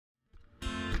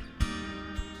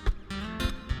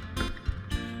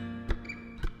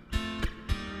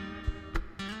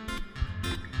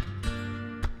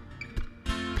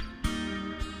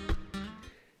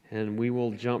And we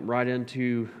will jump right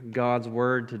into God's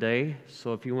Word today.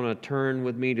 So if you want to turn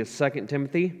with me to 2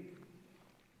 Timothy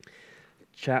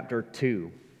chapter 2.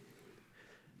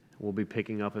 We'll be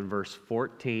picking up in verse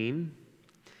 14.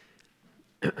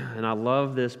 And I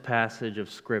love this passage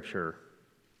of Scripture.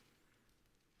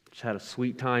 Just had a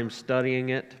sweet time studying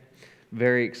it.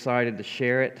 Very excited to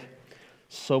share it.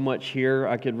 So much here.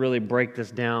 I could really break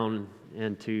this down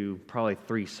into probably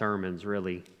 3 sermons,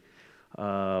 really.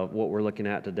 What we're looking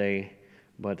at today,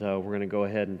 but we're going to go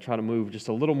ahead and try to move just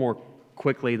a little more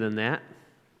quickly than that.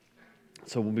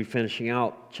 So we'll be finishing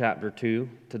out chapter 2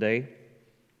 today.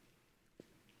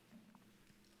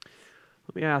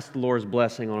 Let me ask the Lord's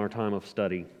blessing on our time of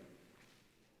study.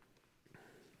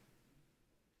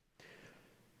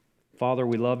 Father,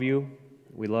 we love you.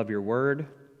 We love your word.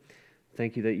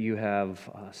 Thank you that you have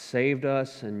saved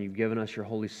us and you've given us your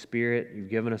Holy Spirit. You've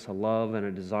given us a love and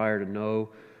a desire to know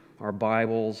our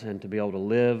Bibles and to be able to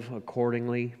live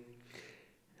accordingly.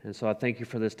 And so I thank you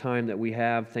for this time that we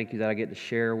have. Thank you that I get to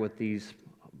share with these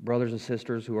brothers and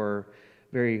sisters who are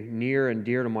very near and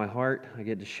dear to my heart. I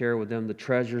get to share with them the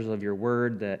treasures of your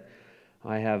word that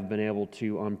I have been able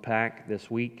to unpack this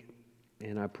week.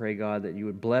 And I pray, God, that you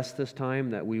would bless this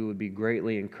time, that we would be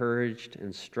greatly encouraged,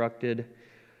 instructed.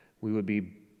 We would be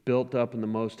built up in the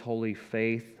most holy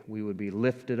faith. We would be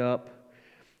lifted up.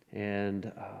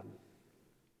 And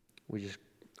we just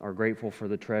are grateful for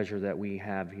the treasure that we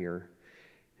have here.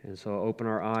 And so open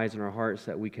our eyes and our hearts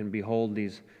that we can behold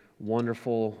these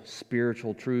wonderful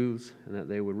spiritual truths and that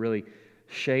they would really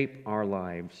shape our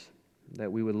lives,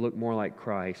 that we would look more like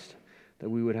Christ, that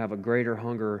we would have a greater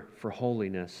hunger for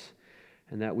holiness,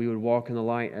 and that we would walk in the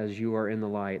light as you are in the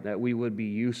light, that we would be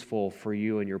useful for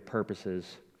you and your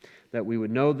purposes, that we would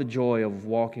know the joy of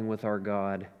walking with our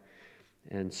God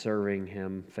and serving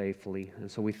him faithfully.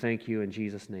 And so we thank you in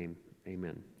Jesus' name.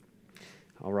 Amen.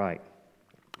 All right.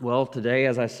 Well, today,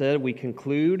 as I said, we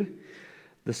conclude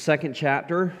the 2nd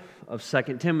chapter of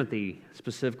 2 Timothy,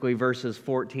 specifically verses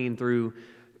 14 through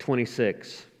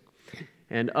 26.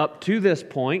 And up to this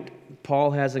point,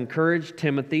 Paul has encouraged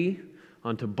Timothy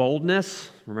unto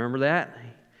boldness. Remember that?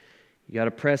 You got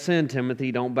to press in,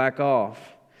 Timothy. Don't back off.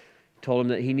 He told him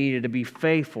that he needed to be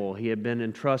faithful. He had been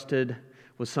entrusted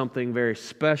with something very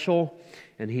special,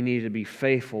 and he needed to be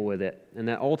faithful with it. And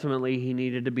that ultimately he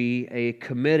needed to be a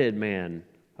committed man.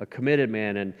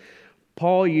 And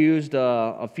Paul used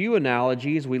a few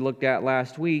analogies we looked at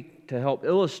last week to help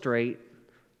illustrate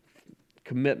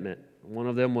commitment. One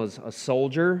of them was a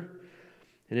soldier.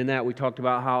 And in that we talked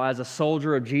about how as a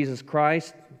soldier of Jesus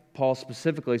Christ, Paul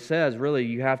specifically says, really,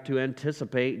 you have to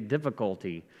anticipate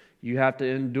difficulty. You have to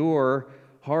endure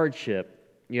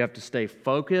hardship. You have to stay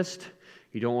focused.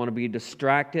 You don't want to be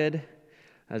distracted.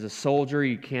 As a soldier,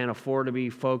 you can't afford to be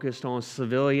focused on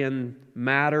civilian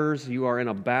matters. You are in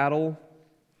a battle.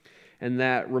 And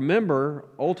that, remember,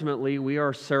 ultimately, we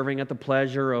are serving at the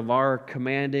pleasure of our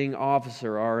commanding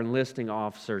officer, our enlisting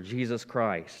officer, Jesus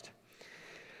Christ.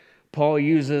 Paul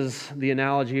uses the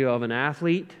analogy of an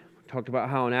athlete. We talked about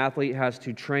how an athlete has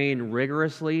to train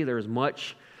rigorously. There's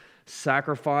much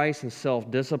sacrifice and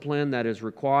self-discipline that is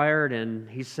required, and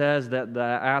he says that the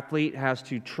athlete has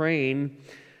to train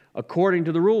according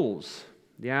to the rules.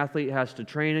 The athlete has to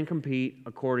train and compete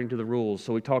according to the rules.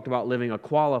 So we talked about living a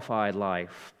qualified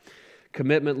life.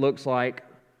 Commitment looks like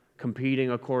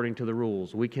competing according to the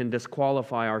rules. We can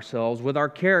disqualify ourselves with our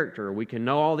character. We can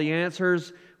know all the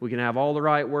answers, we can have all the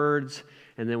right words,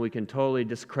 and then we can totally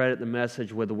discredit the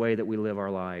message with the way that we live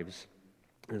our lives.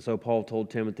 And so Paul told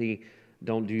Timothy,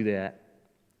 don't do that.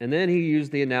 And then he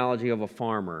used the analogy of a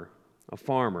farmer.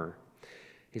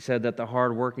 He said that the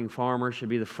hard-working farmer should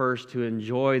be the first to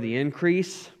enjoy the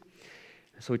increase.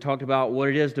 So we talked about what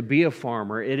it is to be a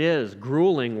farmer. It is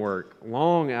grueling work,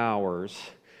 long hours,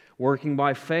 working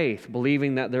by faith,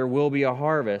 believing that there will be a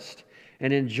harvest,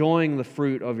 and enjoying the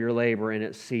fruit of your labor in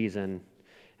its season.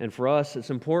 And for us,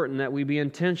 it's important that we be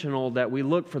intentional, that we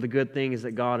look for the good things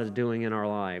that God is doing in our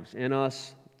lives, in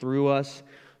us, through us,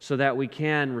 so that we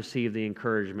can receive the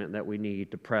encouragement that we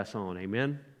need to press on.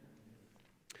 Amen?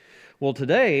 Well,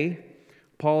 today,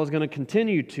 Paul is going to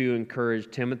continue to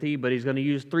encourage Timothy, but he's going to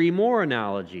use 3 more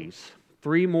analogies.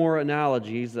 3 more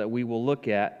analogies that we will look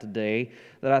at today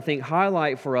that I think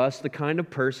highlight for us the kind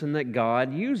of person that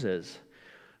God uses.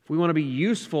 If we want to be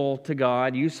useful to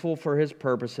God, useful for his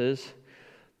purposes,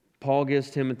 Paul gives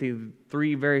Timothy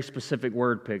 3 very specific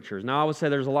word pictures. Now, I would say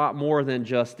there's a lot more than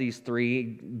just these 3,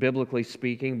 biblically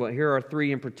speaking, but here are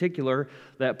 3 in particular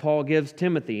that Paul gives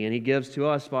Timothy, and he gives to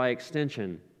us by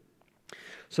extension.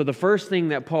 So the first thing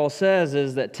that Paul says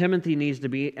is that Timothy needs to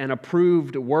be an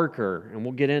approved worker, and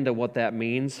we'll get into what that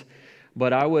means.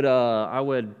 But I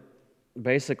would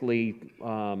basically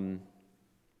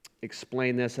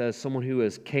explain this as someone who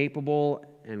is capable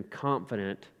and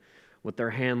confident with their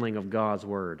handling of God's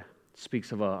Word. It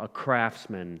speaks of a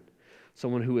craftsman,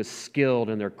 someone who is skilled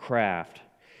in their craft.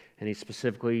 And he's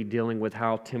specifically dealing with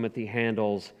how Timothy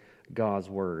handles God's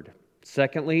Word.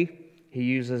 Secondly, he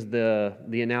uses the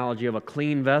analogy of a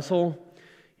clean vessel.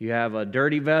 You have a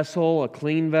dirty vessel, a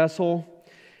clean vessel.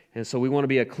 And so we want to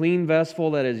be a clean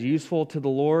vessel that is useful to the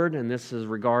Lord, and this is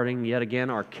regarding, yet again,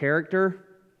 our character.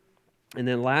 And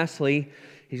then lastly,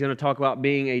 he's going to talk about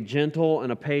being a gentle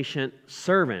and a patient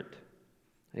servant.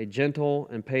 A gentle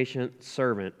and patient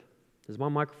servant. Is my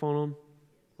microphone on?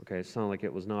 Okay, it sounded like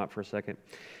it was not for a second.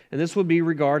 And this would be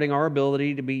regarding our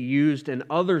ability to be used in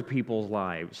other people's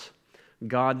lives.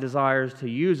 God desires to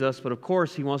use us, but of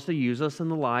course He wants to use us in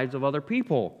the lives of other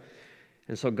people.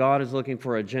 And so God is looking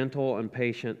for a gentle and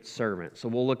patient servant. So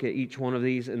we'll look at each one of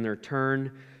these in their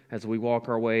turn as we walk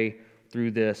our way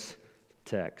through this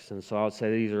text. And so I would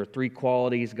say these are three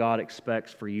qualities God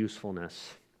expects for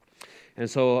usefulness. And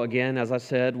so again, as I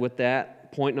said, with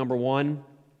that, point number one,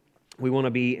 we want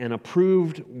to be an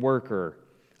approved worker,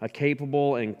 a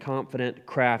capable and confident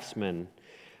craftsman.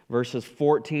 Verses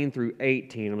 14 through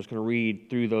 18, I'm just going to read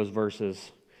through those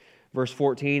verses. Verse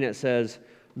 14, it says,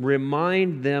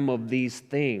 "Remind them of these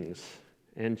things,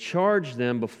 and charge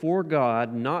them before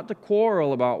God not to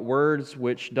quarrel about words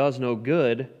which does no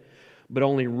good, but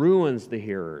only ruins the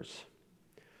hearers.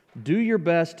 Do your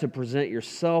best to present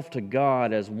yourself to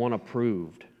God as one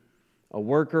approved, a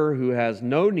worker who has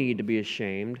no need to be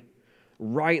ashamed,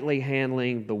 rightly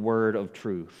handling the word of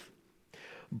truth.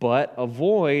 But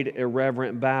avoid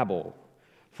irreverent babble,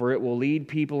 for it will lead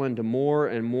people into more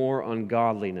and more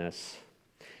ungodliness,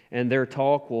 and their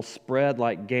talk will spread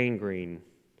like gangrene.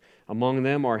 Among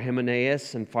them are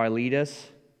Hymenaeus and Philetus,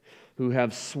 who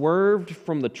have swerved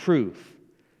from the truth,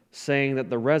 saying that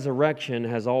the resurrection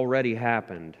has already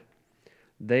happened.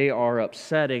 They are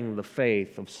upsetting the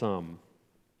faith of some."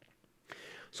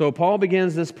 So Paul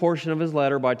begins this portion of his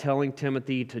letter by telling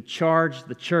Timothy to charge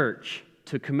the church,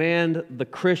 to command the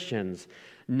Christians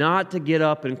not to get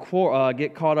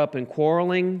caught up in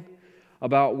quarreling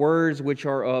about words which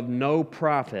are of no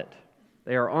profit.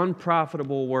 They are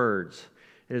unprofitable words.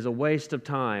 It is a waste of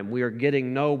time. We are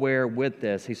getting nowhere with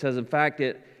this. He says, in fact,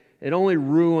 it only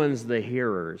ruins the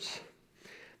hearers.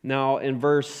 Now, in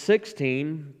verse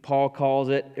 16, Paul calls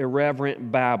it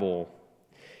irreverent babble.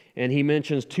 And he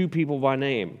mentions two people by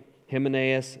name,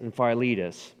 Hymenaeus and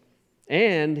Philetus.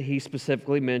 And he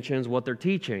specifically mentions what they're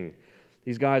teaching.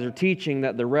 These guys are teaching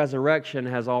that the resurrection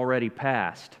has already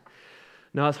passed.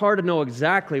 Now, it's hard to know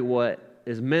exactly what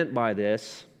is meant by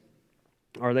this.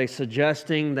 Are they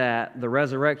suggesting that the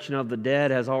resurrection of the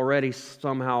dead has already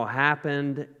somehow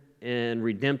happened in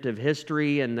redemptive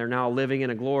history and they're now living in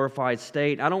a glorified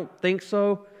state? I don't think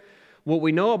so. What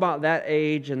we know about that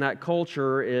age and that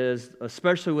culture is,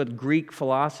 especially with Greek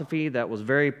philosophy that was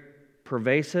very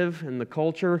pervasive in the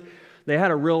culture, they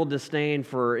had a real disdain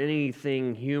for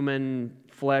anything human,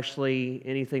 fleshly,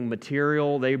 anything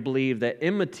material. They believed that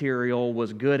immaterial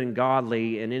was good and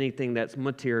godly, and anything that's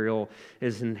material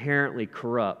is inherently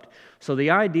corrupt. So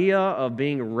the idea of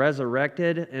being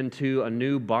resurrected into a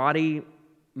new body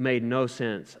made no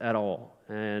sense at all,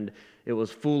 and it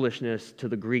was foolishness to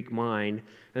the Greek mind.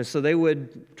 And so they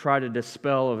would try to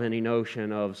dispel of any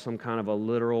notion of some kind of a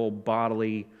literal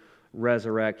bodily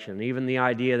resurrection. Even the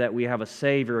idea that we have a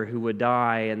Savior who would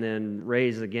die and then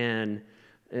raise again,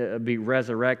 be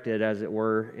resurrected, as it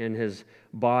were, in His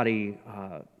body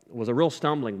was a real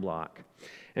stumbling block.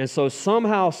 And so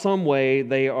somehow, some way,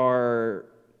 they are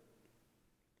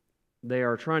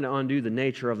trying to undo the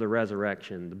nature of the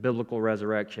resurrection, the biblical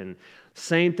resurrection.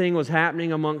 Same thing was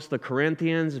happening amongst the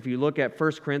Corinthians. If you look at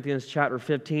 1 Corinthians chapter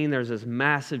 15, there's this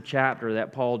massive chapter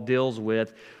that Paul deals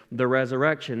with the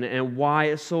resurrection and why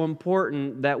it's so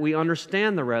important that we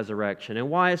understand the resurrection and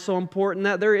why it's so important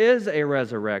that there is a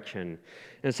resurrection.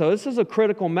 And so this is a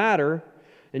critical matter,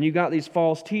 and you got these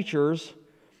false teachers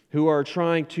who are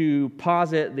trying to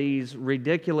posit these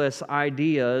ridiculous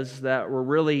ideas that were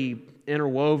really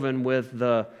interwoven with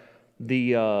the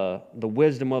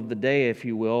wisdom of the day, if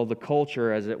you will, the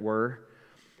culture, as it were.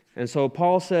 And so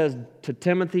Paul says to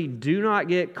Timothy, do not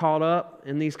get caught up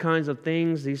in these kinds of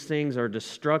things. These things are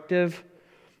destructive.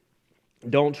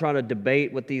 Don't try to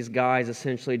debate with these guys,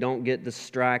 essentially. Don't get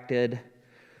distracted.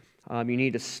 You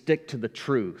need to stick to the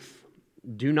truth.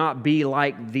 Do not be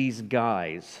like these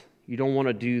guys. You don't want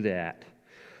to do that.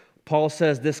 Paul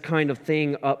says this kind of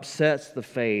thing upsets the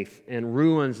faith and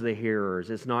ruins the hearers.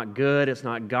 It's not good, it's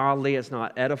not godly, it's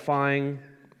not edifying.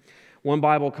 One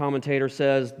Bible commentator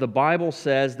says, the Bible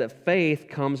says that faith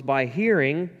comes by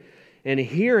hearing, and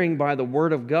hearing by the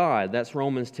Word of God. That's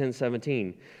Romans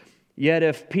 10:17. Yet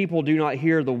if people do not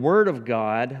hear the Word of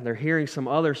God, they're hearing some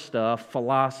other stuff,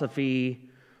 philosophy,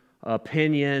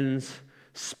 opinions,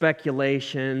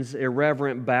 speculations,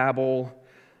 irreverent babble,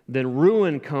 then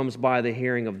ruin comes by the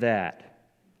hearing of that.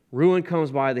 Ruin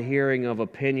comes by the hearing of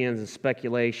opinions and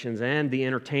speculations and the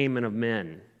entertainment of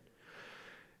men.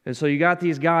 And so you got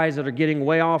these guys that are getting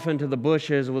way off into the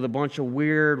bushes with a bunch of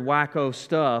weird, wacko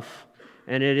stuff,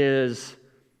 and it is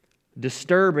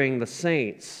disturbing the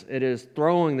saints. It is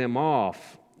throwing them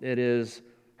off. It is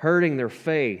hurting their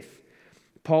faith.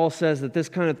 Paul says that this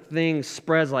kind of thing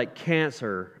spreads like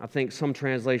cancer. I think some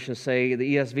translations say,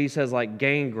 the ESV says like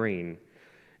gangrene.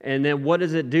 And then what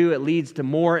does it do? It leads to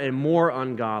more and more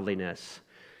ungodliness.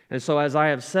 And so as I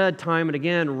have said time and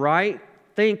again, right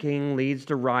thinking leads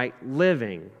to right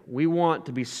living. We want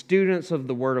to be students of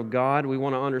the Word of God. We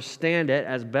want to understand it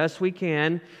as best we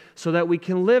can so that we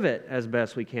can live it as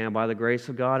best we can by the grace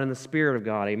of God and the Spirit of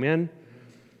God. Amen?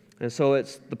 And so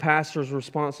it's the pastor's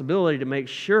responsibility to make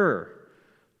sure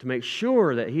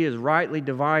that he is rightly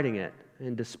dividing it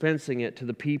and dispensing it to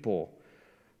the people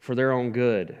for their own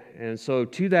good. And so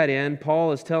to that end,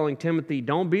 Paul is telling Timothy,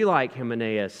 don't be like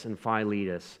Hymenaeus and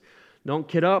Philetus. Don't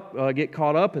get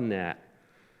caught up in that.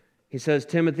 He says,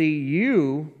 Timothy,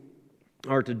 you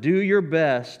are to do your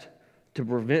best to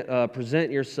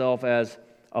present yourself as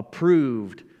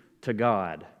approved to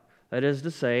God. That is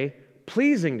to say,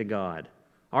 pleasing to God.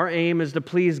 Our aim is to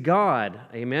please God,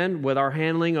 amen, with our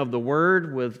handling of the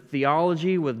Word, with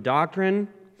theology, with doctrine.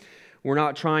 We're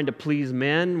not trying to please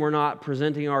men. We're not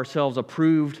presenting ourselves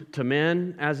approved to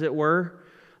men, as it were.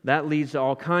 That leads to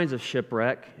all kinds of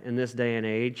shipwreck in this day and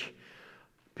age.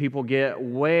 People get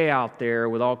way out there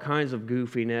with all kinds of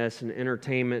goofiness and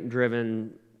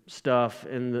entertainment-driven stuff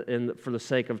for the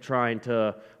sake of trying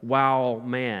to wow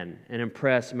man and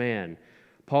impress man.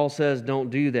 Paul says, don't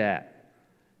do that.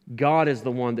 God is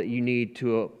the one that you need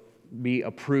to be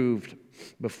approved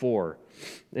before.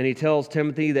 And he tells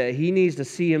Timothy that he needs to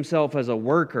see himself as a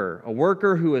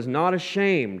worker who is not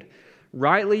ashamed,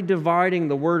 rightly dividing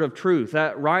the word of truth.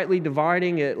 That rightly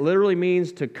dividing, it literally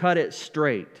means to cut it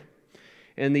straight.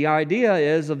 And the idea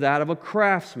is of that of a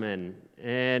craftsman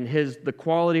and the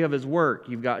quality of his work.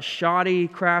 You've got shoddy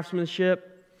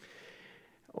craftsmanship,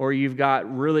 or you've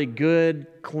got really good,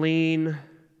 clean,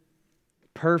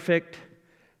 perfect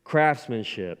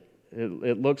craftsmanship.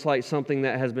 It looks like something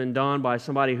that has been done by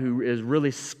somebody who is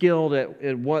really skilled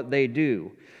at what they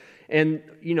do. And,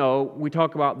 we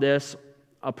talk about this,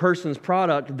 a person's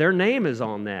product, their name is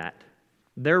on that.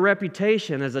 Their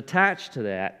reputation is attached to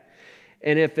that.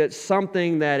 And if it's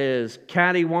something that is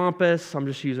cattywampus, I'm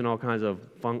just using all kinds of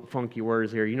funky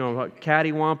words here.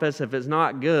 Cattywampus, if it's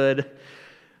not good,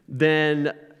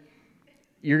 then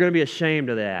you're going to be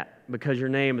ashamed of that because your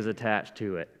name is attached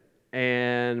to it.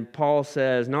 And Paul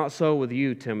says, not so with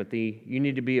you, Timothy. You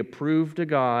need to be approved to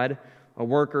God, a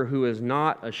worker who is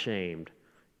not ashamed.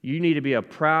 You need to be a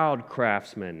proud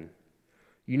craftsman.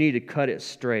 You need to cut it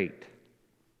straight.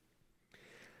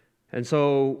 And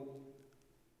so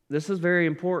this is very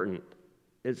important.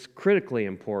 It's critically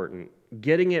important.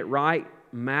 Getting it right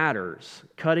matters.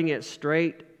 Cutting it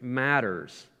straight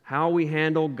matters. How we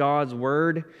handle God's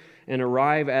word and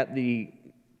arrive at the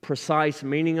precise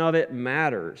meaning of it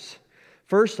matters.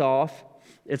 First off,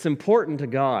 it's important to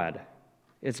God.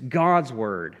 It's God's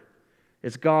word.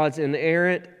 It's God's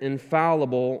inerrant,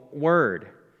 infallible word.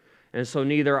 And so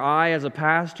neither I as a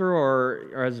pastor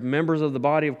or as members of the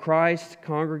body of Christ,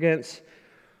 congregants,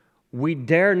 we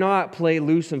dare not play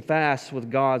loose and fast with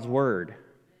God's word.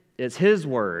 It's His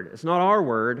word. It's not our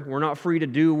word. We're not free to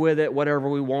do with it whatever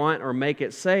we want or make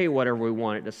it say whatever we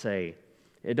want it to say.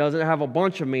 It doesn't have a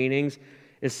bunch of meanings.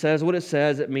 It says what it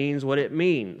says. It means what it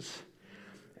means.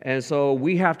 And so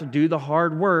we have to do the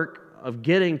hard work of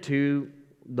getting to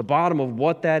the bottom of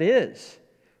what that is.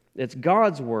 It's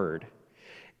God's word.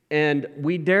 And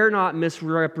we dare not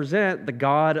misrepresent the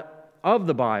God of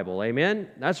the Bible. Amen?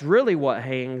 That's really what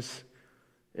hangs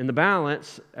in the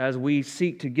balance as we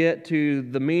seek to get to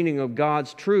the meaning of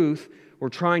God's truth. We're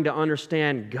trying to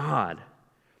understand God.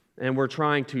 And we're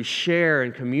trying to share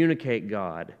and communicate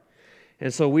God.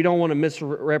 And so we don't want to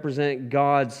misrepresent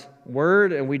God's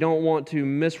word, and we don't want to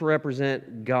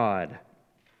misrepresent God.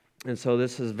 And so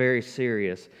this is very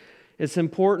serious. It's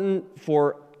important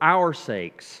for our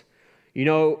sakes.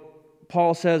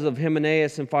 Paul says of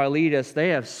Hymenaeus and Philetus, they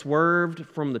have swerved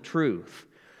from the truth.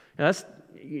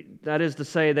 That is to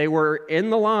say, they were in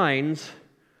the lines,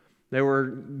 they were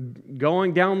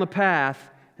going down the path,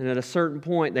 and at a certain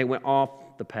point they went off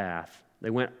the path. They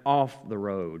went off the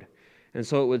road. And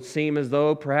so it would seem as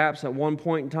though perhaps at one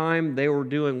point in time they were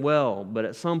doing well, but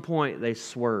at some point they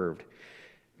swerved.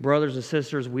 Brothers and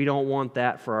sisters, we don't want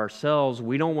that for ourselves.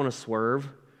 We don't want to swerve.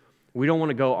 We don't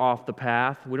want to go off the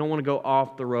path. We don't want to go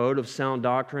off the road of sound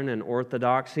doctrine and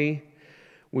orthodoxy.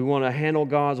 We want to handle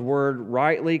God's Word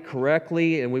rightly,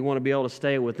 correctly, and we want to be able to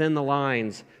stay within the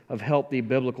lines of healthy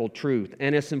biblical truth.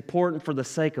 And it's important for the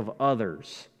sake of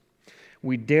others.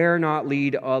 We dare not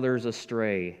lead others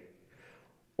astray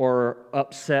or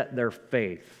upset their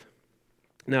faith.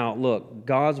 Now, look,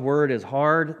 God's Word is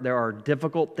hard. There are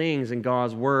difficult things in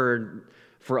God's Word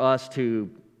for us to...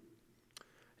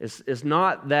 It's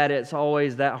not that it's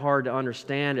always that hard to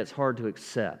understand, it's hard to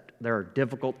accept. There are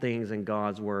difficult things in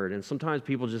God's Word, and sometimes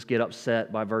people just get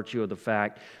upset by virtue of the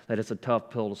fact that it's a tough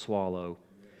pill to swallow.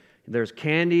 There's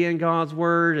candy in God's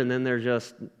Word, and then there's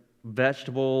just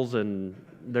vegetables, and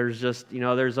there's just,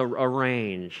 there's a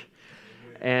range.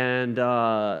 And,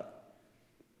 so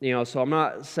I'm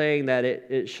not saying that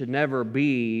it should never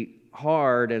be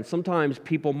hard, and sometimes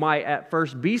people might at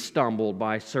first be stumbled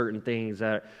by certain things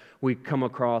that we come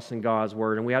across in God's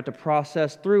Word, and we have to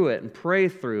process through it and pray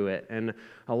through it and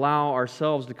allow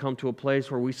ourselves to come to a place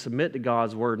where we submit to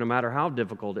God's Word no matter how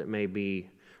difficult it may be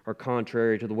or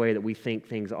contrary to the way that we think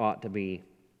things ought to be.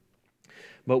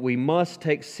 But we must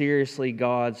take seriously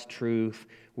God's truth.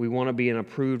 We want to be an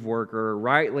approved worker,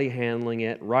 rightly handling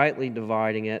it, rightly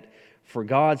dividing it, for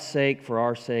God's sake, for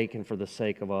our sake, and for the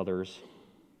sake of others.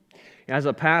 As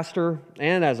a pastor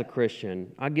and as a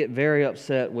Christian, I get very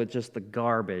upset with just the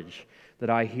garbage that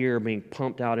I hear being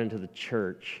pumped out into the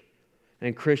church,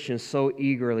 and Christians so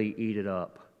eagerly eat it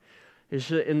up.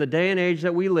 In the day and age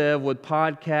that we live with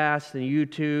podcasts and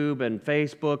YouTube and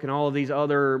Facebook and all of these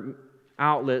other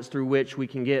outlets through which we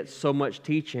can get so much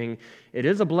teaching, it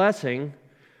is a blessing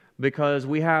because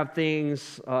we have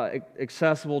things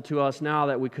accessible to us now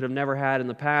that we could have never had in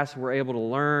the past. We're able to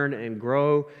learn and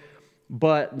grow.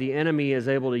 But the enemy is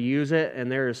able to use it, and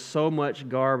there is so much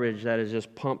garbage that is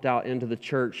just pumped out into the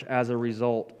church as a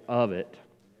result of it.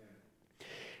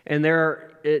 And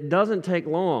it doesn't take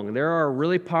long. There are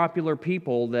really popular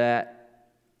people that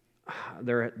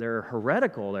they're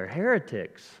heretical, they're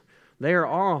heretics. They are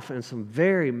off in some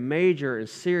very major and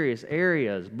serious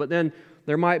areas. But then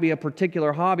there might be a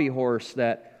particular hobby horse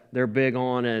that they're big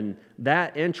on, and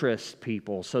that interests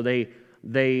people. So they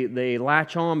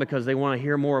latch on because they want to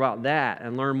hear more about that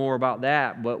and learn more about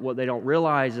that. But what they don't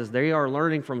realize is they are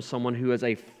learning from someone who is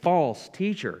a false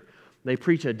teacher. They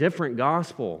preach a different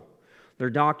gospel. Their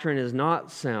doctrine is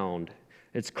not sound.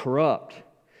 It's corrupt.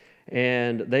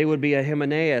 And they would be a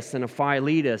Hymenaeus and a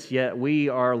Philetus, yet we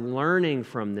are learning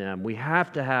from them. We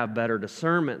have to have better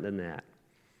discernment than that.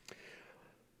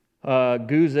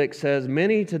 Guzik says,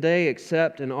 many today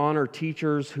accept and honor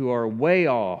teachers who are way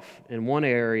off in one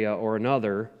area or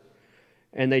another,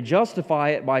 and they justify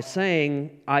it by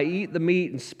saying, I eat the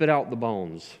meat and spit out the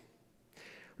bones.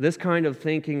 This kind of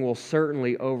thinking will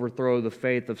certainly overthrow the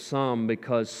faith of some,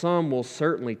 because some will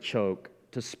certainly choke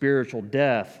to spiritual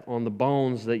death on the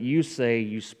bones that you say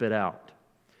you spit out.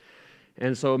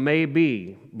 And so it may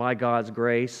be, by God's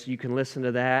grace, you can listen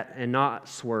to that and not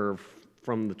swerve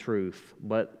from the truth,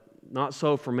 but not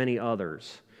so for many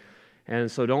others.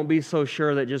 And so don't be so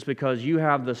sure that just because you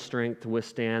have the strength to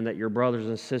withstand, that your brothers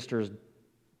and sisters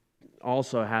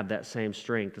also have that same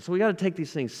strength. And so we got to take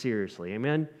these things seriously,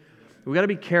 amen? We got to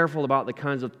be careful about the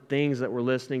kinds of things that we're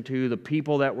listening to, the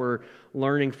people that we're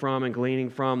learning from and gleaning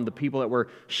from, the people that we're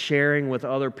sharing with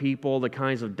other people, the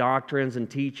kinds of doctrines and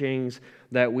teachings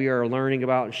that we are learning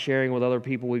about and sharing with other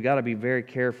people. We've got to be very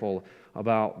careful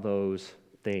about those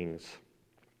things.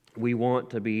 We want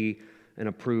to be an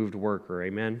approved worker,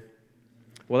 amen?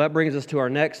 Well, that brings us to our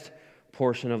next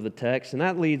portion of the text, and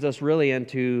that leads us really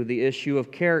into the issue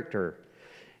of character.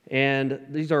 And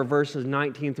these are verses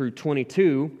 19 through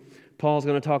 22. Paul's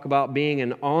going to talk about being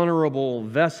an honorable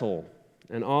vessel,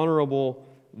 an honorable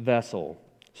vessel.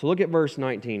 So look at verse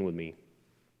 19 with me.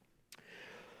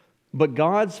 But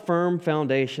God's firm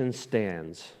foundation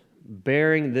stands,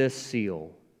 bearing this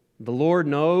seal. The Lord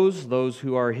knows those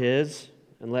who are His,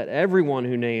 and let everyone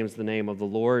who names the name of the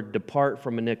Lord depart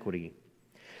from iniquity.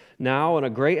 Now in a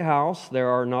great house there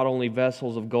are not only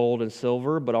vessels of gold and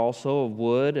silver, but also of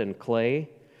wood and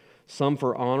clay, some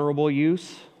for honorable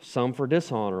use, some for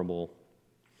dishonorable.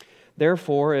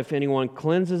 Therefore, if anyone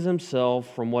cleanses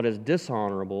himself from what is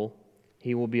dishonorable,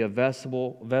 he will be a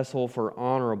vessel for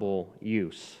honorable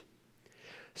use,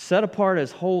 set apart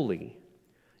as holy,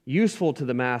 useful to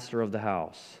the master of the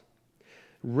house,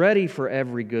 ready for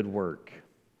every good work.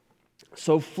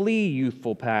 So flee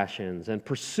youthful passions and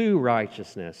pursue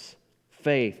righteousness,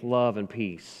 faith, love, and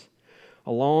peace,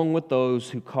 along with those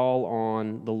who call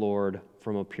on the Lord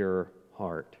from a pure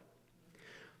heart.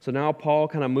 So now Paul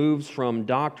kind of moves from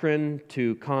doctrine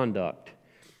to conduct.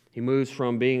 He moves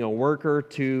from being a worker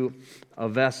to a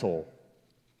vessel.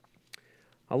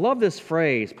 I love this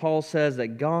phrase. Paul says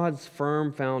that God's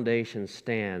firm foundation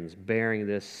stands bearing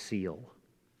this seal.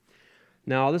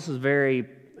 Now, this is very,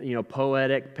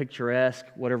 poetic, picturesque,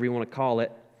 whatever you want to call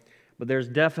it, but there's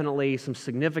definitely some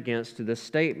significance to this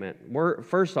statement.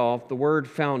 First off, the word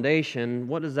foundation,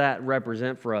 what does that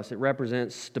represent for us? It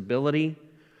represents stability,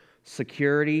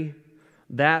 security,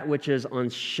 that which is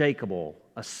unshakable,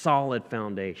 a solid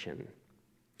foundation.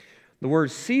 The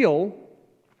word seal,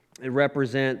 it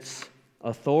represents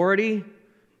authority,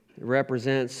 it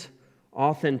represents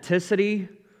authenticity.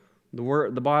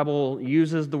 The Bible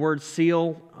uses the word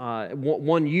seal.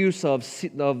 One use of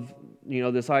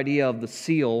this idea of the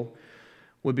seal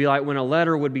would be like when a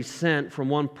letter would be sent from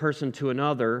one person to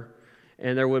another,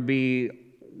 and there would be,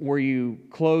 where you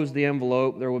close the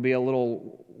envelope, there would be a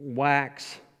little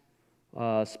wax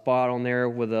spot on there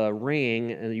with a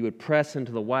ring, and you would press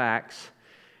into the wax,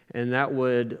 and that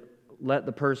would let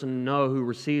the person know who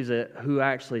receives it, who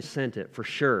actually sent it for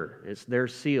sure. It's their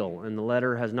seal, and the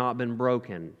letter has not been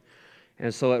broken.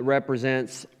 And so it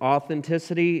represents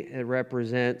authenticity, it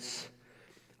represents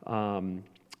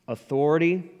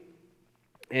authority.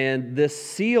 And this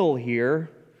seal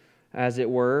here, as it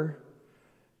were,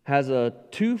 has a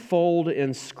twofold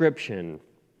inscription.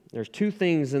 There's two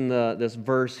things in this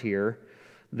verse here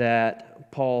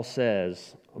that Paul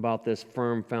says about this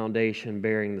firm foundation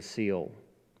bearing the seal.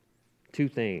 Two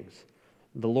things.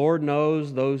 The Lord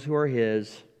knows those who are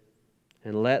His,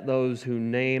 and let those who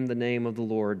name the name of the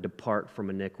Lord depart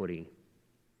from iniquity.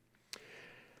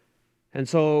 And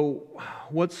so,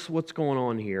 what's going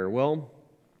on here? Well,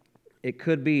 it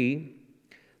could be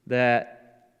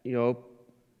that,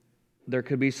 there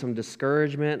could be some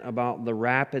discouragement about the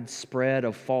rapid spread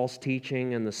of false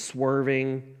teaching and the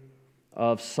swerving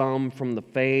of some from the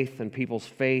faith and people's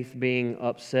faith being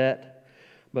upset.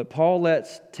 But Paul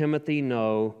lets Timothy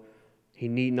know he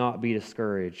need not be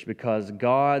discouraged because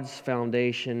God's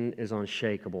foundation is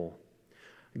unshakable.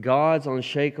 God's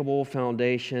unshakable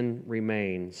foundation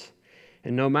remains.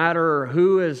 And no matter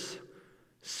who is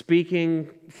speaking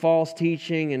false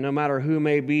teaching and no matter who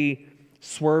may be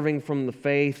swerving from the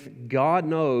faith, God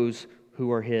knows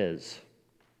who are His.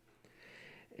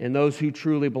 And those who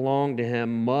truly belong to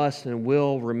Him must and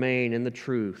will remain in the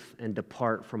truth and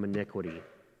depart from iniquity.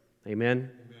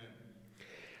 Amen?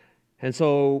 And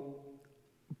so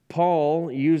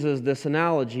Paul uses this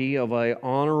analogy of an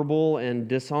honorable and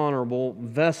dishonorable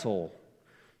vessel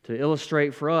to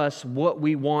illustrate for us what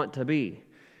we want to be.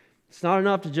 It's not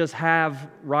enough to just have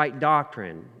right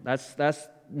doctrine. That's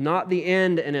not the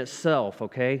end in itself,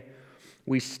 okay?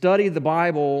 We study the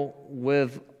Bible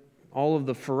with all of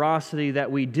the ferocity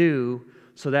that we do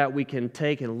so that we can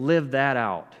take and live that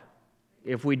out.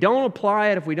 If we don't apply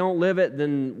it, if we don't live it,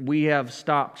 then we have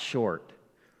stopped short.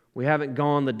 We haven't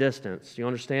gone the distance. You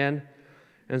understand?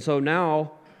 And so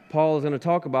now Paul is going to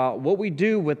talk about what we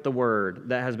do with the word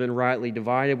that has been rightly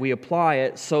divided. We apply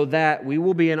it so that we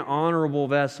will be an honorable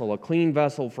vessel, a clean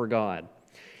vessel for God.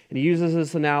 And he uses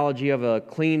this analogy of a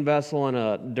clean vessel and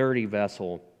a dirty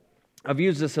vessel. I've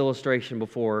used this illustration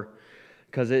before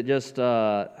because it just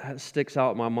sticks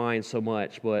out in my mind so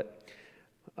much. But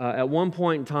at one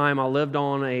point in time, I lived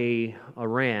on a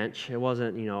ranch. It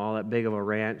wasn't, all that big of a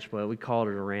ranch, but we called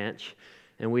it a ranch.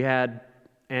 And we had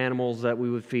animals that we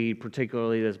would feed,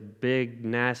 particularly this big,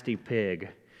 nasty pig.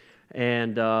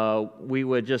 And we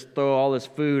would just throw all this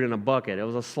food in a bucket. It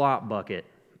was a slop bucket.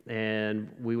 And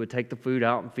we would take the food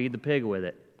out and feed the pig with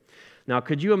it. Now,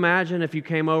 could you imagine if you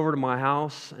came over to my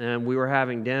house and we were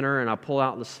having dinner and I pull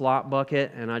out the slop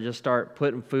bucket and I just start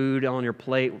putting food on your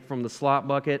plate from the slop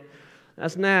bucket?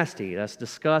 That's nasty. That's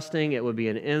disgusting. It would be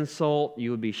an insult.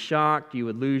 You would be shocked. You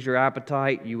would lose your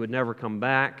appetite. You would never come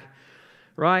back.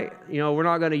 Right? We're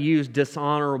not going to use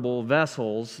dishonorable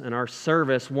vessels in our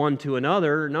service one to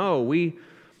another. No, we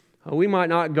might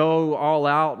not go all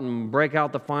out and break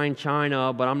out the fine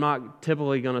china, but I'm not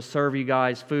typically going to serve you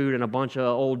guys food in a bunch of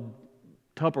old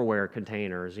Tupperware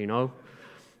containers,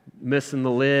 missing the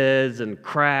lids and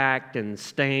cracked and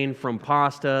stained from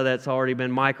pasta that's already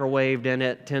been microwaved in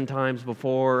it 10 times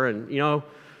before. And,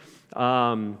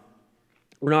 we're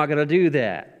not going to do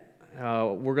that.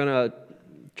 We're going to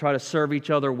try to serve each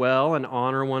other well and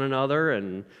honor one another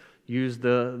and use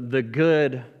the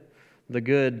good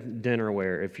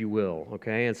dinnerware, if you will,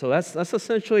 okay? And so that's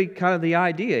essentially kind of the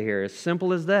idea here, as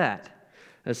simple as that.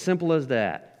 As simple as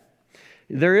that.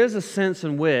 There is a sense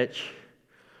in which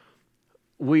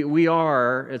we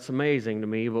are, it's amazing to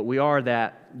me, but we are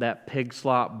that pig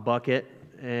slop bucket,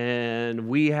 and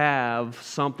we have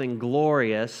something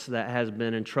glorious that has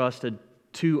been entrusted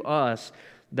to us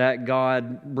that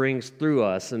God brings through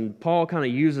us. And Paul kind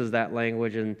of uses that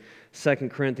language in 2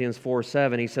 Corinthians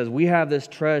 4:7. He says, we have this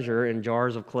treasure in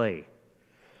jars of clay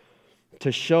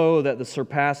to show that the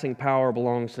surpassing power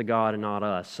belongs to God and not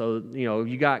us. So,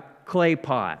 you got clay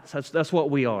pots. That's what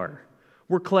we are.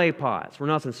 We're clay pots. We're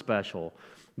nothing special.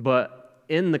 But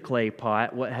in the clay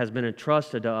pot, what has been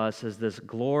entrusted to us is this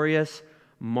glorious,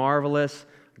 marvelous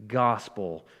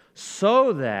gospel,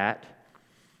 so that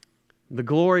the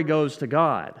glory goes to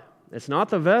God. It's not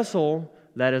the vessel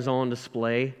that is on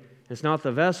display. It's not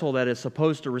the vessel that is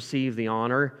supposed to receive the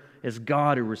honor. It's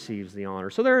God who receives the honor.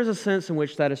 So there is a sense in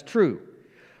which that is true.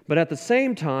 But at the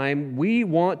same time, we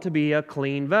want to be a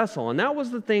clean vessel. And that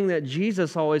was the thing that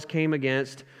Jesus always came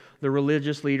against the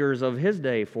religious leaders of his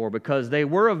day for, because they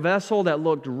were a vessel that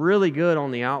looked really good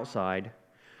on the outside.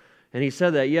 And he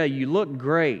said that, yeah, you look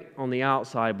great on the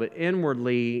outside, but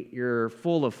inwardly you're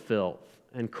full of filth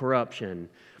and corruption.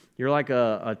 You're like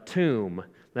a tomb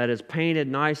that is painted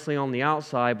nicely on the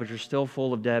outside, but you're still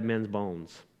full of dead men's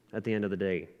bones at the end of the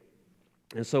day.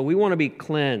 And so we want to be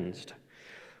cleansed.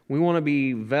 We want to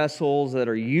be vessels that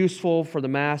are useful for the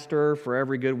master, for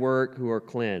every good work, who are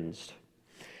cleansed.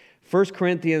 1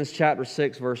 Corinthians chapter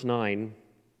 6, verse 9,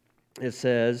 it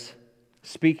says,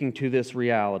 speaking to this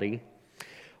reality,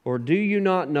 or do you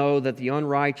not know that the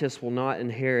unrighteous will not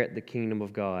inherit the kingdom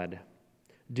of God?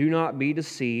 Do not be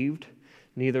deceived.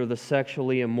 Neither the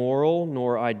sexually immoral,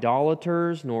 nor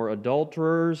idolaters, nor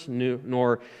adulterers,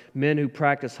 nor men who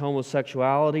practice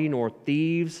homosexuality, nor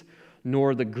thieves,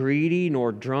 nor the greedy,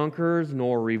 nor drunkards,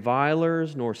 nor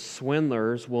revilers, nor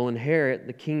swindlers will inherit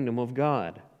the kingdom of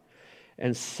God.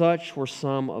 And such were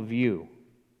some of you,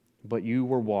 but you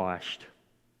were washed.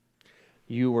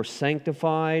 You were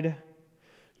sanctified.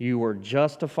 You were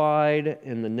justified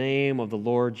in the name of the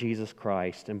Lord Jesus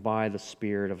Christ and by the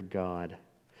Spirit of God.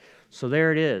 So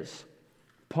there it is.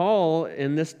 Paul,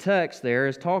 in this text there,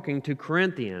 is talking to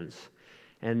Corinthians.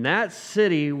 And that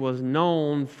city was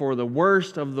known for the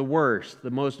worst of the worst,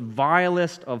 the most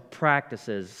vilest of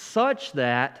practices, such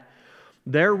that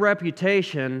their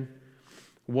reputation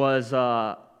was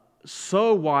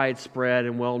so widespread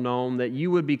and well known that you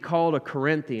would be called a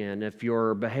Corinthian if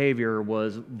your behavior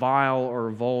was vile or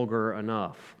vulgar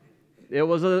enough. It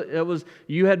was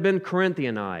you had been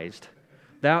Corinthianized.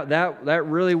 That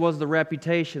really was the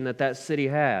reputation that city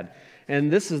had.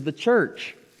 And this is the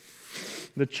church.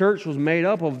 The church was made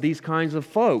up of these kinds of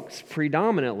folks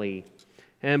predominantly.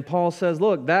 And Paul says,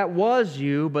 look, that was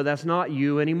you, but that's not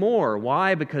you anymore.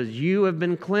 Why? Because you have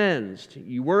been cleansed.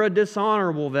 You were a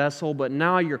dishonorable vessel, but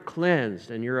now you're cleansed,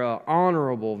 and you're an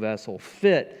honorable vessel,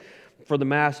 fit for the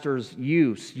master's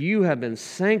use. You have been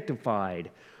sanctified.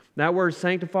 That word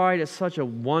sanctified is such a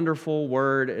wonderful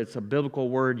word. It's a biblical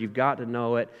word. You've got to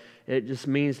know it. It just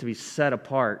means to be set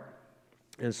apart.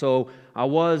 And so I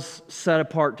was set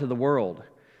apart to the world.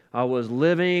 I was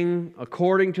living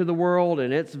according to the world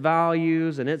and its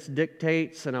values and its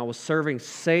dictates, and I was serving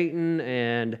Satan,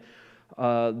 and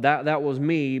that was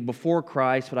me before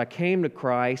Christ. But I came to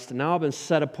Christ, and now I've been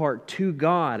set apart to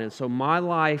God, and so my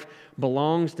life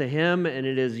belongs to Him, and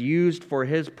it is used for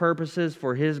His purposes,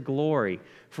 for His glory,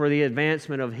 for the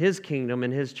advancement of His kingdom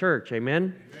and His church.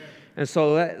 Amen? And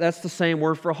so that's the same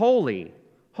word for holy.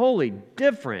 Holy,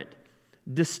 different,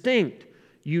 distinct,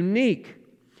 unique.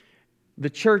 The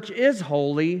church is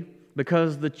holy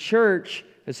because the church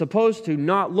is supposed to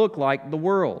not look like the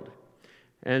world.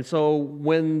 And so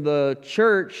when the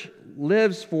church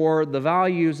lives for the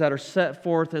values that are set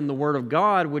forth in the Word of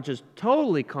God, which is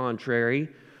totally contrary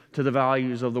to the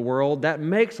values of the world, that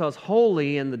makes us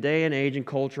holy in the day and age and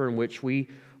culture in which we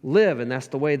live. And that's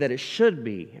the way that it should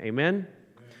be. Amen?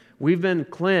 We've been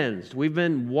cleansed. We've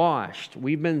been washed.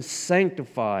 We've been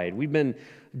sanctified. We've been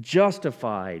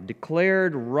justified,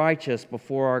 declared righteous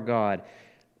before our God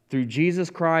through Jesus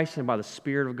Christ and by the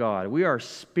Spirit of God. We are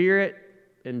Spirit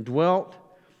indwelt,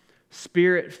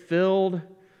 Spirit filled,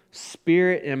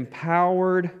 Spirit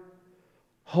empowered,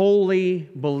 holy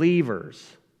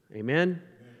believers. Amen?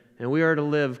 And we are to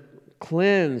live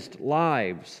cleansed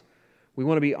lives. We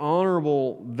want to be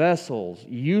honorable vessels,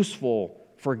 useful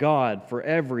for God for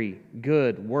every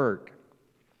good work.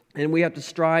 And we have to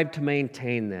strive to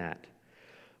maintain that.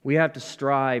 We have to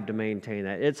strive to maintain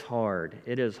that. It's hard.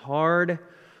 It is hard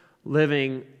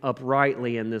living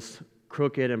uprightly in this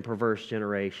crooked and perverse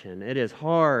generation. It is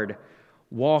hard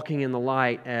walking in the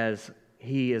light as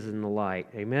He is in the light.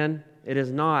 Amen? It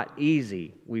is not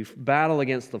easy. We battle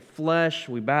against the flesh.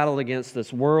 We battle against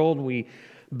this world. We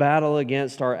battle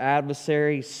against our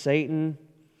adversary, Satan,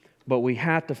 but we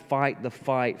have to fight the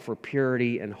fight for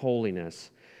purity and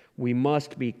holiness. We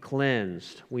must be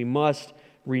cleansed. We must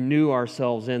renew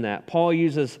ourselves in that. Paul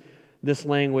uses this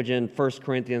language in 1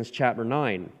 Corinthians chapter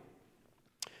 9.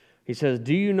 He says,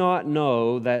 "Do you not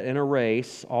know that in a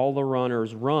race all the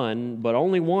runners run, but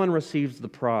only one receives the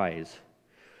prize?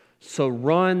 So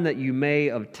run that you may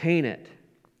obtain it.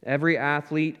 Every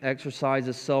athlete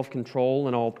exercises self-control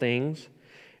in all things,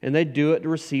 and they do it to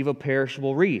receive a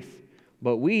perishable wreath,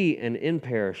 but we an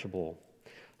imperishable.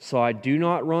 So I do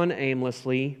not run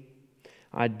aimlessly.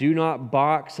 I do not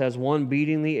box as one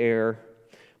beating the air,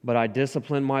 but I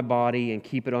discipline my body and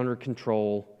keep it under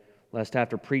control, lest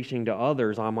after preaching to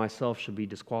others, I myself should be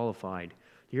disqualified."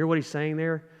 You hear what he's saying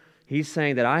there? He's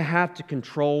saying that I have to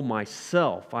control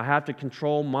myself. I have to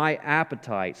control my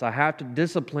appetites. I have to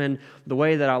discipline the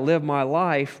way that I live my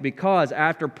life, because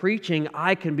after preaching,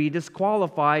 I can be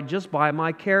disqualified just by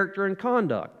my character and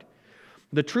conduct.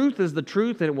 The truth is the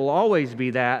truth, and it will always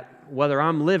be that, whether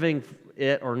I'm living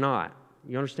it or not.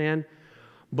 You understand?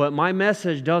 But my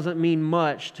message doesn't mean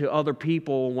much to other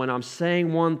people when I'm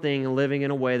saying one thing and living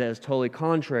in a way that is totally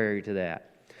contrary to that.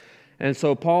 And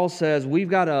so Paul says we've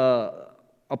got to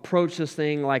approach this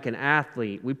thing like an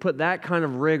athlete. We put that kind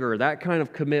of rigor, that kind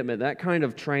of commitment, that kind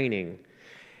of training.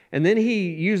 And then he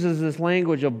uses this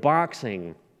language of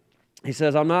boxing. He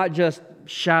says, I'm not just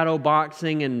shadow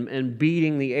boxing and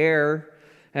beating the air,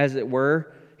 as it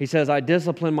were. He says, I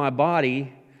discipline my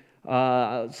body.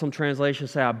 Some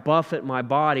translations say I buffet my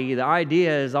body. The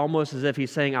idea is almost as if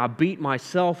he's saying I beat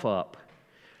myself up.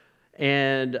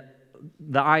 And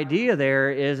the idea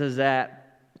there is that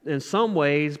in some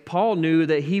ways Paul knew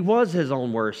that he was his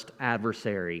own worst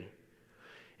adversary.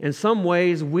 In some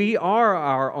ways we are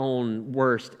our own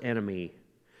worst enemy.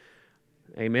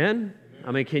 Amen?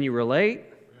 I mean, can you relate?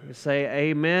 You say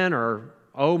amen or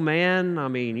oh man. I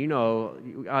mean, you know,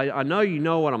 I know you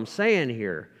know what I'm saying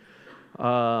here.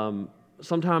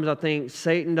 Sometimes I think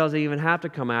Satan doesn't even have to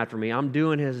come after me. I'm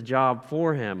doing his job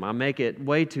for him. I make it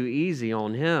way too easy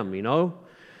on him, you know?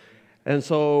 And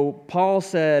so Paul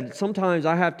said, sometimes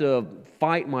I have to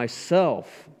fight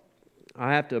myself.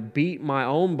 I have to beat my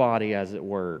own body, as it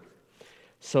were,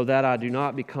 so that I do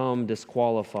not become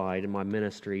disqualified in my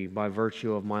ministry by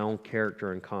virtue of my own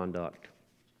character and conduct.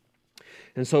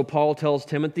 And so Paul tells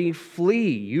Timothy, flee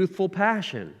youthful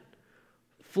passion.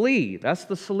 Flee. That's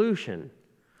the solution.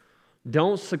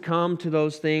 Don't succumb to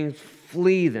those things.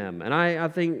 Flee them. And I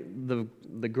think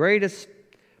the greatest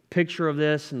picture of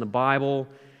this in the Bible,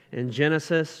 in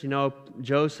Genesis, you know,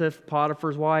 Joseph,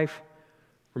 Potiphar's wife,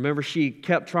 remember she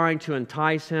kept trying to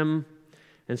entice him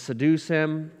and seduce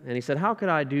him. And he said, how could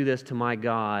I do this to my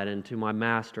God and to my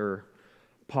master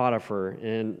Potiphar?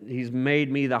 And he's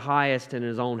made me the highest in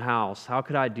his own house. How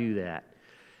could I do that?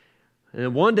 And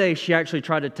then one day she actually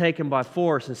tried to take him by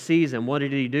force and seize him. What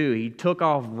did he do? He took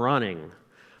off running.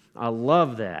 I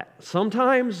love that.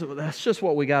 Sometimes that's just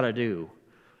what we got to do.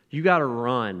 You got to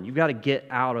run. You got to get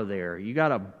out of there. You got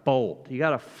to bolt. You got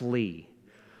to flee.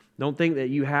 Don't think that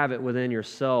you have it within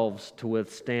yourselves to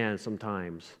withstand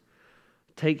sometimes.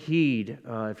 Take heed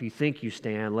if you think you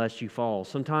stand, lest you fall.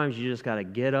 Sometimes you just got to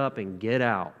get up and get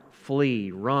out.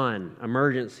 Flee, run,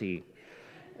 emergency.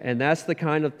 And that's the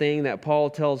kind of thing that Paul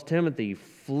tells Timothy.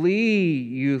 Flee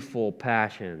youthful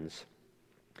passions.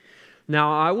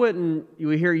 Now, you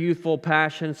hear youthful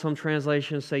passion, some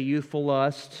translations say youthful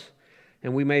lusts,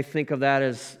 and we may think of that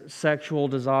as sexual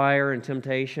desire and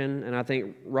temptation, and I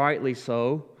think rightly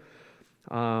so.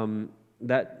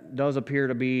 That does appear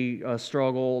to be a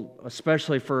struggle,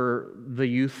 especially for the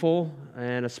youthful,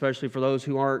 and especially for those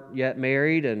who aren't yet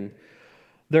married, and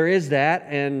there is that,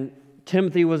 and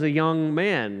Timothy was a young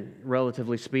man,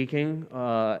 relatively speaking,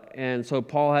 and so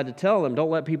Paul had to tell him, don't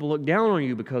let people look down on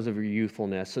you because of your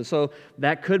youthfulness. And so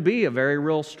that could be a very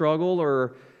real struggle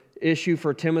or issue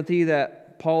for Timothy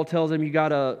that Paul tells him you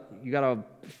gotta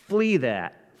flee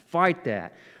that, fight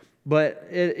that. But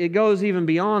it goes even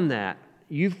beyond that.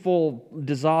 Youthful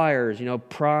desires,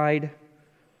 pride,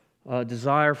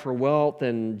 desire for wealth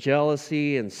and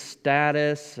jealousy and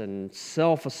status and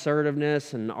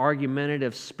self-assertiveness and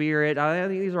argumentative spirit. I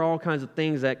think these are all kinds of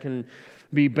things that can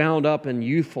be bound up in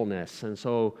youthfulness. And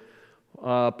so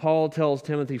Paul tells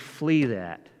Timothy, flee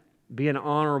that. Be an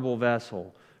honorable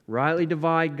vessel. Rightly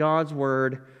divide God's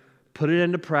word. Put it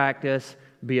into practice.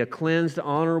 Be a cleansed,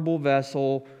 honorable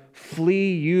vessel.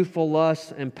 Flee youthful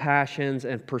lusts and passions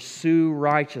and pursue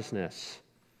righteousness.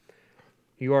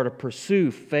 You are to pursue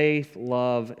faith,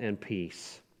 love, and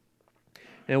peace.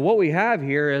 And what we have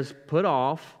here is put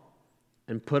off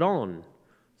and put on.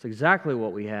 It's exactly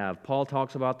what we have. Paul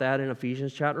talks about that in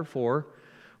Ephesians chapter 4.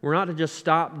 We're not to just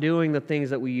stop doing the things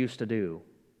that we used to do.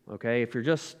 Okay? If you're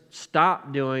just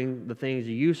stop doing the things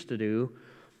you used to do,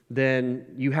 then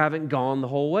you haven't gone the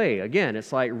whole way. Again,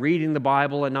 it's like reading the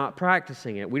Bible and not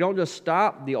practicing it. We don't just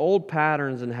stop the old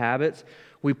patterns and habits,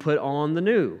 we put on the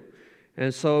new.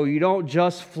 And so you don't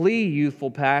just flee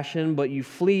youthful passion, but you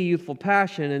flee youthful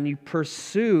passion and you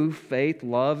pursue faith,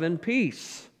 love, and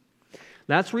peace.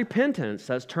 That's repentance.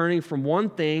 That's turning from one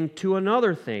thing to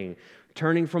another thing.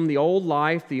 Turning from the old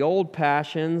life, the old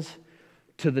passions,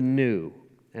 to the new.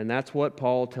 And that's what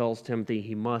Paul tells Timothy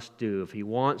he must do if he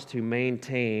wants to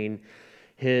maintain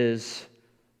his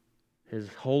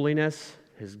holiness,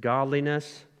 his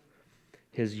godliness,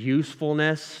 his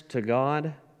usefulness to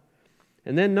God.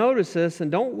 And then notice this,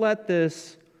 and don't let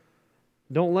this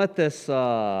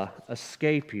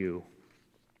escape you.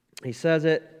 He says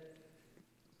it,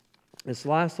 this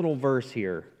last little verse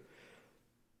here.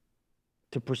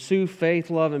 To pursue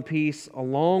faith, love, and peace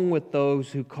along with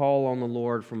those who call on the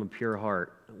Lord from a pure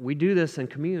heart. We do this in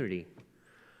community.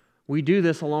 We do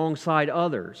this alongside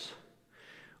others.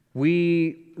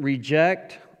 We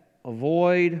reject,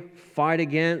 avoid, fight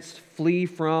against, flee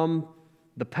from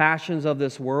the passions of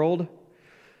this world,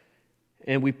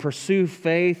 and we pursue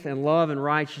faith and love and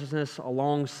righteousness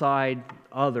alongside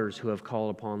others who have called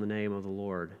upon the name of the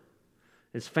Lord.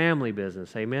 It's family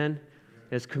business, amen?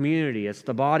 It's community. It's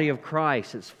the body of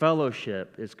Christ. It's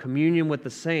fellowship. It's communion with the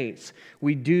saints.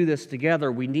 We do this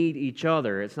together. We need each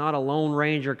other. It's not a Lone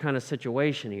Ranger kind of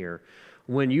situation here.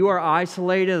 When you are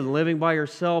isolated and living by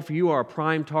yourself, you are a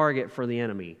prime target for the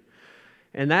enemy.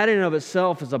 And that in and of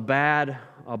itself is a bad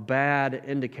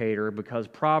indicator, because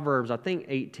Proverbs, I think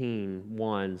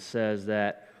 18:1 says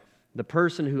that the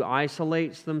person who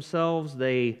isolates themselves,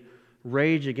 they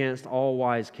rage against all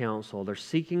wise counsel. They're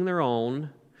seeking their own,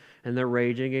 and they're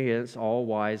raging against all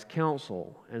wise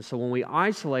counsel. And so when we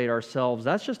isolate ourselves,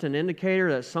 that's just an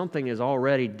indicator that something is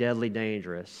already deadly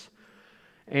dangerous.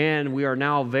 And we are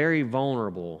now very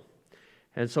vulnerable.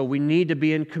 And so we need to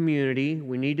be in community.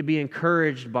 We need to be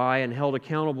encouraged by and held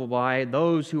accountable by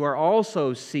those who are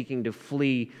also seeking to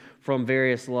flee from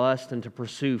various lusts and to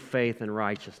pursue faith and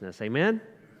righteousness. Amen?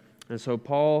 And so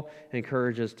Paul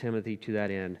encourages Timothy to that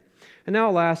end. And now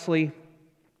lastly,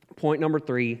 point number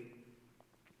 3.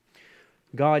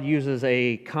 God uses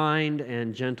a kind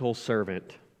and gentle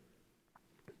servant.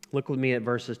 Look with me at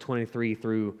verses 23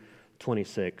 through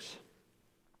 26.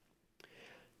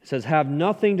 It says, "Have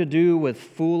nothing to do with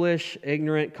foolish,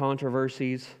 ignorant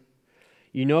controversies.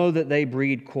 You know that they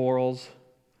breed quarrels,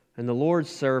 and the Lord's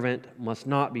servant must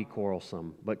not be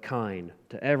quarrelsome, but kind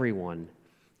to everyone,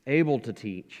 able to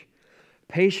teach,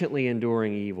 patiently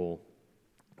enduring evil,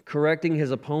 correcting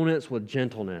his opponents with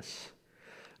gentleness.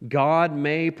 God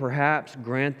may perhaps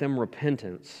grant them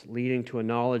repentance, leading to a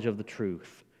knowledge of the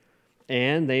truth,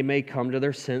 and they may come to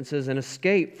their senses and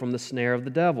escape from the snare of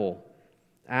the devil,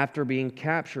 after being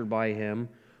captured by him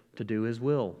to do his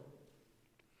will."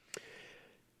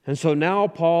 And so now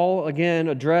Paul again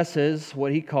addresses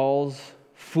what he calls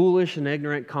foolish and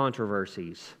ignorant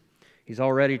controversies. He's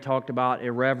already talked about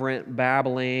irreverent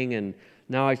babbling, and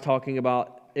now he's talking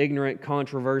about ignorant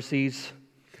controversies.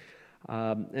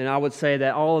 And I would say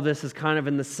that all of this is kind of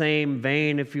in the same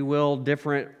vein, if you will,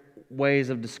 different ways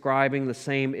of describing the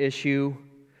same issue.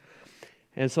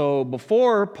 And so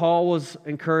before, Paul was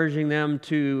encouraging them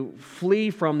to flee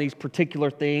from these particular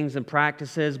things and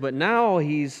practices, but now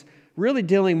he's really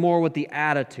dealing more with the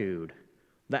attitude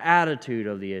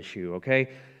of the issue, okay?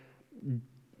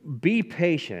 Be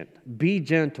patient, be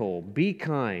gentle, be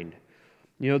kind.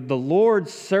 You know, the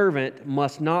Lord's servant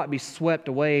must not be swept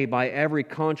away by every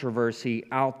controversy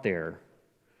out there.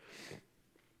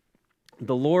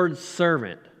 The Lord's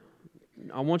servant.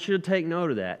 I want you to take note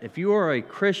of that. If you are a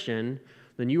Christian,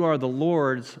 then you are the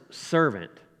Lord's servant.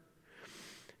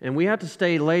 And we have to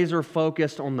stay laser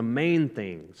focused on the main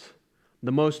things,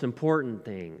 the most important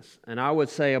things. And I would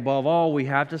say above all, we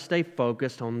have to stay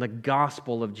focused on the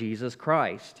gospel of Jesus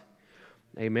Christ.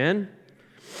 Amen?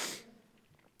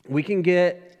 We can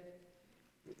get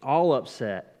all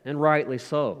upset, and rightly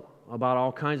so, about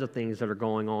all kinds of things that are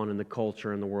going on in the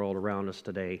culture and the world around us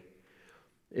today.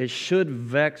 It should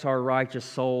vex our righteous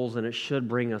souls, and it should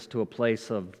bring us to a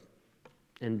place of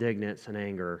indignance and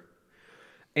anger.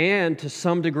 And to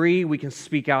some degree, we can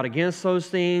speak out against those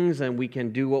things, and we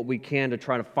can do what we can to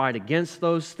try to fight against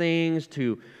those things,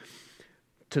 to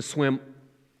swim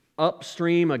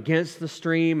upstream against the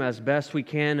stream as best we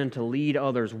can, and to lead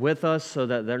others with us so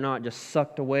that they're not just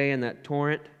sucked away in that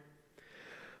torrent.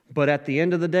 But at the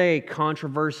end of the day,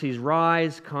 controversies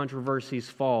rise, controversies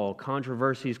fall.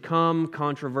 Controversies come,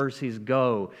 controversies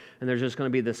go. And there's just going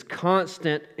to be this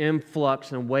constant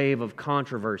influx and wave of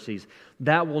controversies.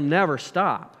 That will never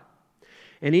stop.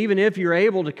 And even if you're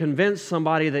able to convince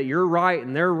somebody that you're right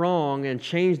and they're wrong and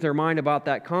change their mind about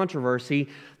that controversy,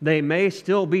 they may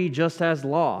still be just as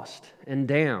lost and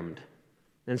damned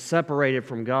and separated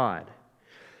from God.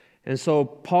 And so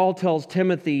Paul tells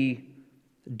Timothy,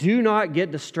 do not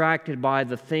get distracted by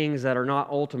the things that are not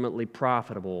ultimately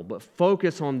profitable, but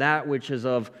focus on that which is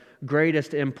of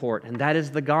greatest import, and that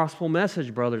is the gospel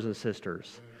message, brothers and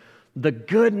sisters. The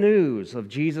good news of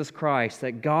Jesus Christ,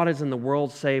 that God is in the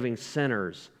world saving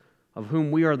sinners, of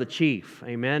whom we are the chief.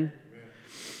 Amen?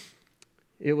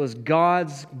 It was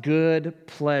God's good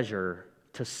pleasure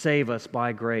to save us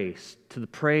by grace, to the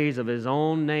praise of His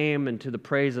own name and to the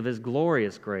praise of His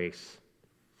glorious grace.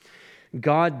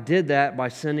 God did that by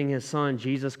sending His Son,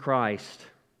 Jesus Christ,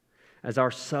 as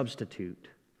our substitute.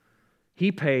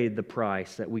 He paid the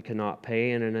price that we cannot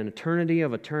pay, and in an eternity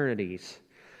of eternities,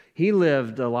 He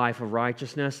lived a life of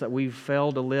righteousness that we've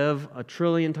failed to live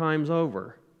 1,000,000,000,000 times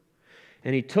over.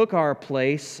 And He took our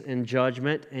place in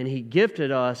judgment, and He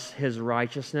gifted us His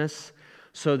righteousness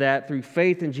so that through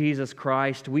faith in Jesus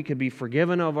Christ, we could be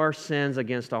forgiven of our sins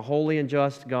against a holy and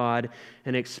just God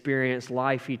and experience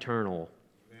life eternal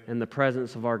in the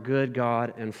presence of our good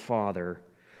God and Father.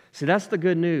 See, that's the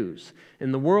good news.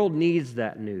 And the world needs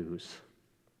that news.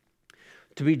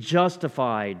 To be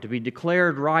justified, to be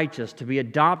declared righteous, to be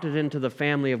adopted into the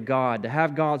family of God, to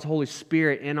have God's Holy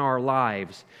Spirit in our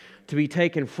lives, to be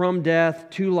taken from death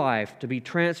to life, to be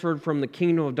transferred from the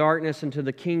kingdom of darkness into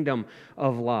the kingdom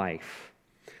of life.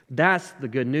 That's the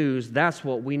good news. That's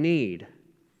what we need.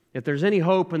 If there's any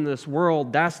hope in this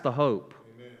world, that's the hope.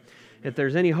 If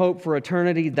there's any hope for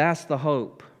eternity, that's the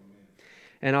hope.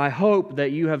 And I hope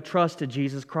that you have trusted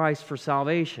Jesus Christ for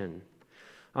salvation.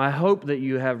 I hope that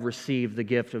you have received the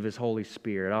gift of His Holy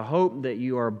Spirit. I hope that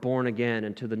you are born again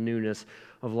into the newness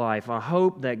of life. I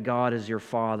hope that God is your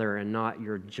Father and not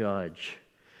your judge.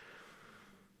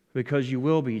 Because you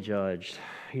will be judged.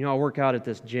 You know, I work out at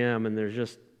this gym and there's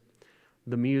just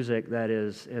the music that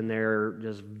is in there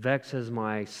just vexes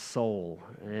my soul.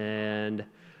 And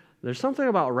there's something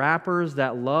about rappers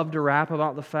that love to rap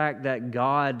about the fact that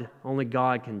only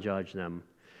God can judge them.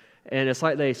 And it's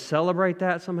like they celebrate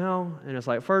that somehow. And it's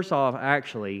like, first off,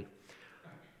 actually,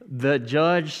 the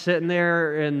judge sitting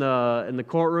there in the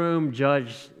courtroom,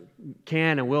 judge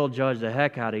can and will judge the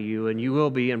heck out of you, and you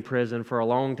will be in prison for a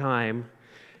long time.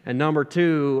 And number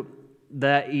two,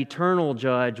 that eternal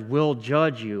judge will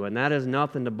judge you, and that is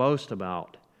nothing to boast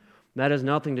about. That is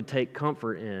nothing to take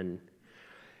comfort in.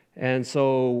 And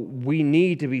so we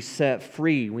need to be set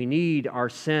free. We need our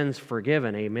sins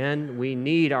forgiven, amen? We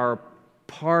need our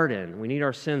pardon. We need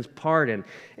our sins pardoned.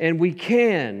 And we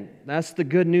can. That's the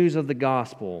good news of the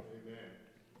gospel. Amen.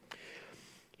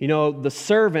 You know, the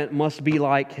servant must be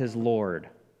like his Lord.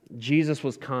 Jesus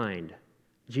was kind.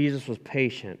 Jesus was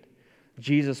patient.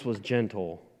 Jesus was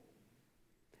gentle.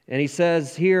 And He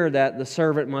says here that the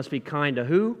servant must be kind to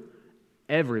who?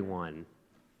 Everyone.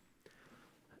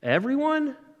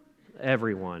 Everyone?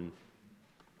 Everyone.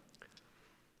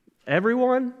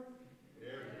 Everyone?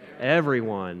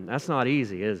 Everyone. That's not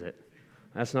easy, is it?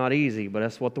 That's not easy, but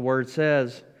that's what the Word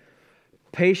says.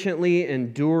 Patiently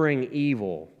enduring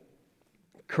evil,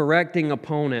 correcting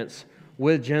opponents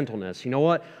with gentleness. You know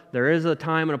what? There is a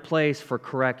time and a place for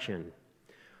correction.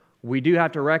 We do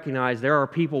have to recognize there are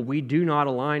people we do not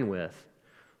align with.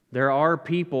 There are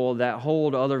people that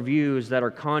hold other views that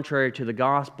are contrary to the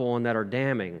gospel and that are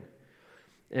damning.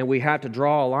 And we have to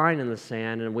draw a line in the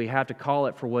sand and we have to call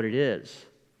it for what it is.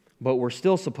 But we're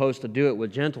still supposed to do it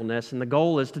with gentleness, and the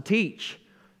goal is to teach,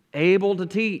 able to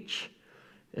teach.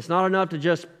 It's not enough to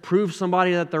just prove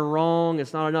somebody that they're wrong.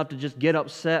 It's not enough to just get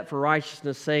upset for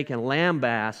righteousness' sake and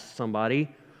lambaste somebody.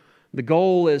 The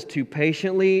goal is to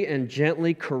patiently and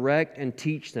gently correct and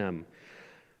teach them.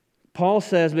 Paul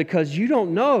says, because you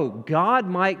don't know, God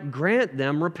might grant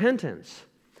them repentance.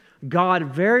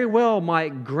 God very well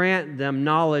might grant them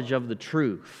knowledge of the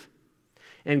truth.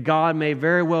 And God may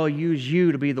very well use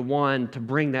you to be the one to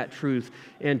bring that truth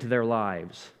into their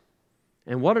lives.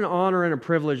 And what an honor and a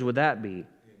privilege would that be?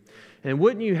 And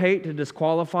wouldn't you hate to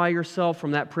disqualify yourself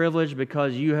from that privilege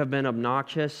because you have been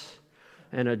obnoxious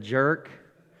and a jerk,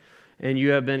 and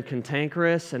you have been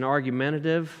cantankerous and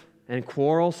argumentative and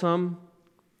quarrelsome?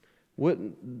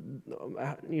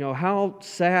 How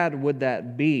sad would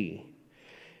that be?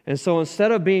 And so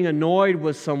instead of being annoyed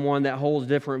with someone that holds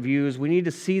different views, we need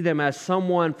to see them as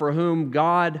someone for whom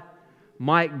God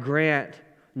might grant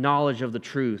knowledge of the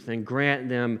truth and grant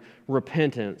them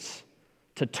repentance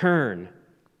to turn.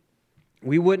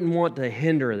 We wouldn't want to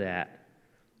hinder that.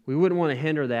 We wouldn't want to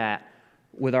hinder that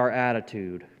with our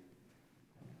attitude.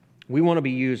 We want to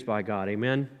be used by God,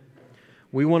 amen?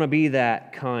 We want to be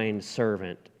that kind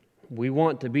servant. We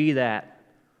want to be that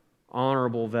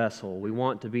honorable vessel. We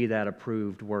want to be that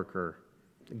approved worker.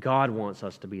 God wants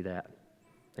us to be that.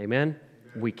 Amen?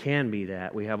 We can be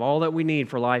that. We have all that we need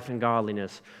for life and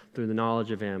godliness through the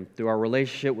knowledge of Him. Through our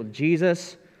relationship with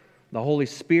Jesus, the Holy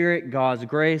Spirit, God's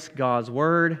grace, God's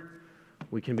Word,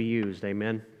 we can be used.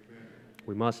 Amen?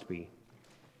 We must be.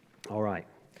 All right.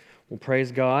 Well,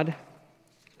 praise God.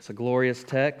 It's a glorious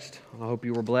text. I hope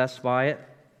you were blessed by it.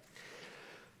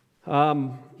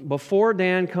 Before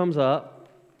Dan comes up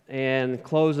and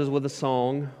closes with a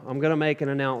song, I'm going to make an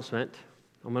announcement.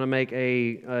 I'm going to make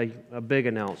a big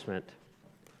announcement.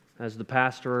 As the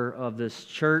pastor of this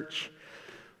church,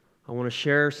 I want to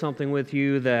share something with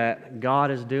you that God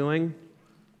is doing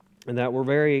and that we're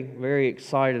very, very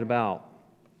excited about.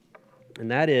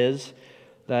 And that is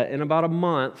that in about a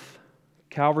month,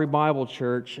 Calvary Bible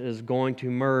Church is going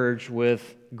to merge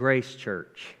with Grace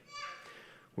Church.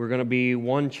 We're going to be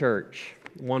one church,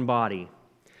 one body.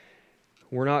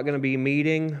 We're not going to be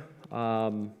meeting. We're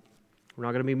not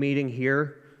going to be meeting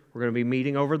here. We're going to be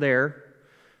meeting over there.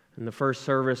 And the first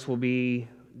service will be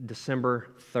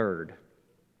December 3rd.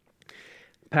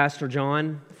 Pastor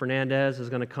John Fernandez is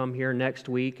going to come here next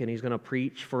week, and he's going to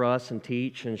preach for us and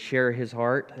teach and share his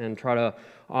heart and try to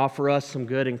offer us some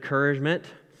good encouragement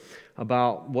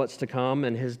about what's to come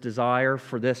and his desire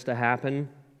for this to happen.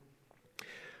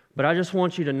 But I just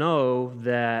want you to know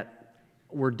that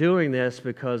we're doing this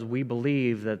because we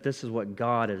believe that this is what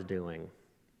God is doing.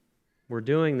 We're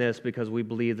doing this because we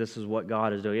believe this is what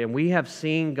God is doing. And we have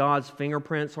seen God's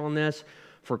fingerprints on this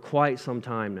for quite some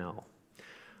time now.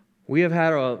 We have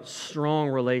had a strong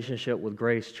relationship with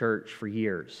Grace Church for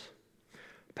years.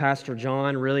 Pastor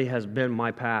John really has been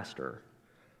my pastor.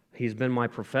 He's been my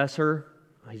professor.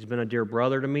 He's been a dear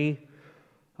brother to me.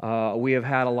 We have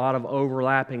had a lot of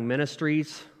overlapping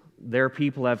ministries. Their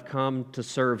people have come to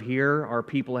serve here. Our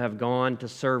people have gone to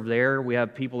serve there. We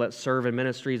have people that serve in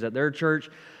ministries at their church,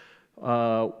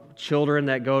 children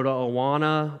that go to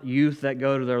Awana, youth that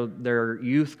go to their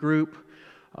youth group.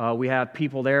 We have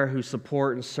people there who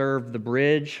support and serve the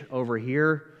bridge over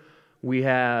here. We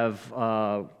have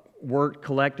worked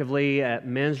collectively at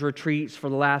men's retreats for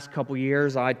the last couple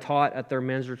years. I taught at their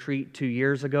men's retreat 2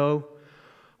 years ago.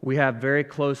 We have very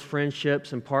close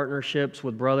friendships and partnerships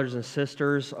with brothers and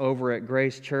sisters over at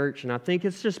Grace Church. And I think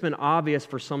it's just been obvious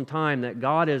for some time that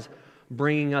God is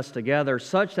bringing us together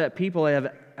such that people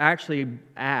have actually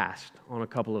asked on a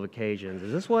couple of occasions,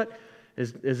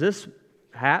 is this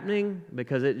happening?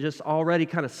 Because it just already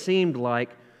kind of seemed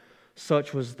like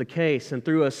such was the case. And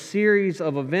through a series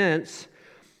of events,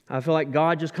 I feel like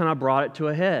God just kind of brought it to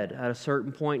a head at a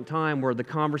certain point in time where the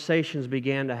conversations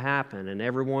began to happen and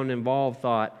everyone involved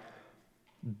thought,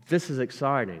 this is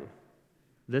exciting.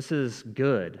 This is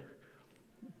good.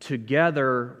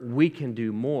 Together, we can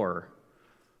do more.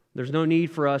 There's no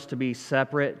need for us to be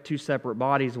separate, two separate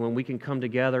bodies, when we can come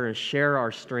together and share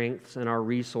our strengths and our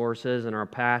resources and our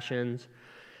passions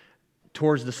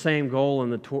towards the same goal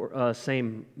and the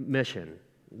same mission,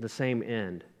 the same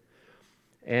end.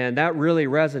 And that really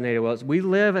resonated with us. We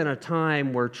live in a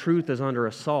time where truth is under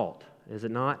assault, is it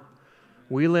not?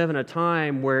 We live in a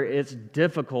time where it's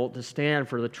difficult to stand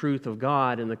for the truth of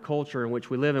God in the culture in which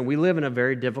we live in. We live in a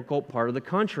very difficult part of the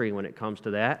country when it comes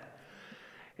to that.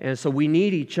 And so we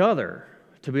need each other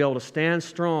to be able to stand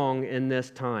strong in this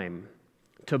time,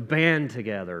 to band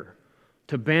together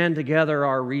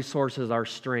our resources, our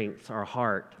strengths, our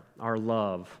heart, our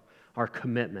love, our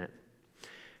commitment.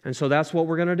 And so that's what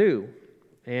we're going to do.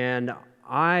 And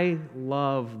I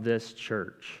love this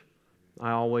church.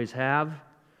 I always have.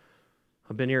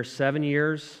 I've been here 7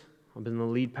 years. I've been the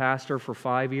lead pastor for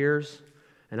 5 years.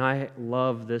 And I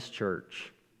love this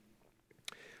church.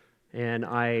 And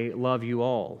I love you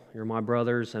all. You're my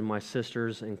brothers and my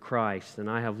sisters in Christ. And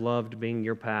I have loved being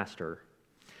your pastor.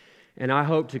 And I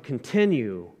hope to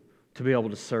continue to be able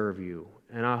to serve you.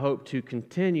 And I hope to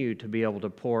continue to be able to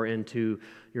pour into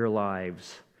your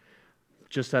lives,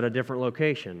 just at a different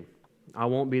location. I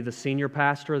won't be the senior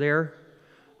pastor there.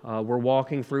 We're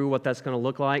walking through what that's going to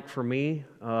look like for me,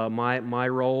 my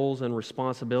roles and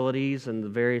responsibilities and the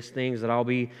various things that I'll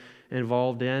be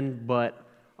involved in, but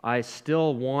I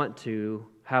still want to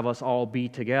have us all be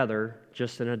together,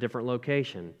 just in a different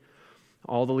location.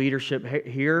 All the leadership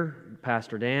here,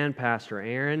 Pastor Dan, Pastor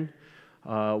Aaron,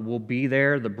 will be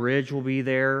there. The bridge will be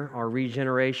there. Our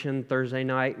regeneration Thursday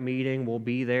night meeting will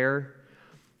be there.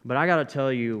 But I got to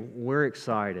tell you, we're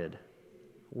excited.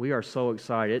 We are so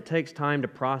excited. It takes time to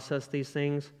process these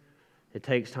things. It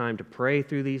takes time to pray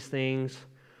through these things,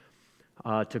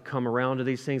 to come around to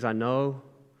these things. I know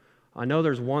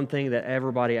there's one thing that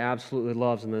everybody absolutely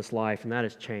loves in this life, and that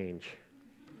is change.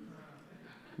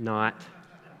 Not.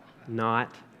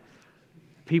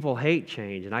 People hate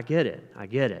change, and I get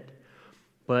it.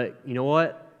 But you know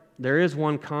what? There is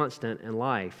one constant in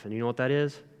life, and you know what that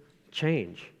is?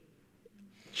 Change.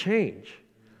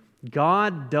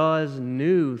 God does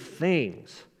new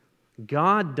things.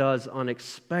 God does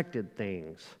unexpected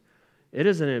things. It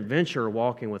is an adventure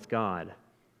walking with God.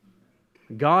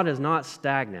 God is not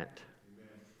stagnant.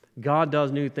 God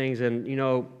does new things. And,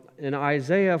 in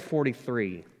Isaiah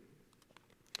 43,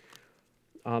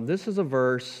 this is a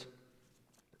verse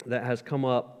that has come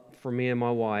up for me and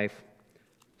my wife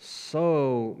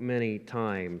so many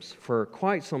times for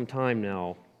quite some time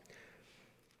now.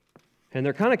 And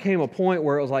there kind of came a point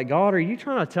where it was like, God, are you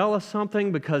trying to tell us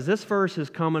something? Because this verse is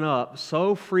coming up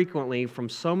so frequently from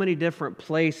so many different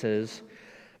places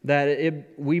that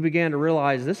we began to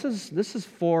realize this is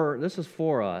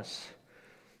for us.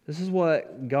 This is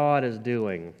what God is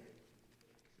doing.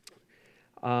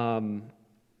 And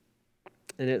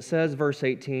it says, verse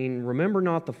 18, remember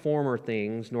not the former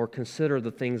things, nor consider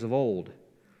the things of old.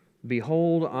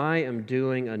 Behold, I am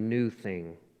doing a new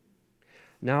thing.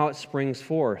 Now it springs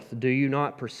forth. Do you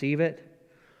not perceive it?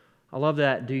 I love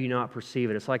that, do you not perceive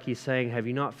it? It's like he's saying, have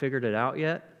you not figured it out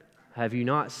yet? Have you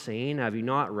not seen? Have you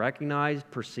not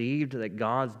recognized, perceived that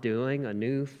God's doing a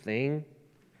new thing?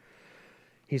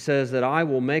 He says that I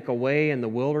will make a way in the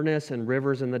wilderness and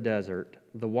rivers in the desert.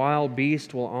 The wild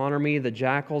beast will honor me, the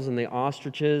jackals and the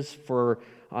ostriches, for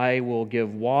I will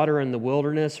give water in the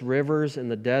wilderness, rivers in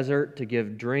the desert, to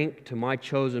give drink to my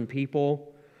chosen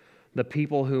people, the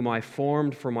people whom I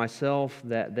formed for myself,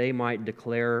 that they might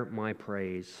declare my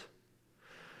praise.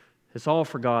 It's all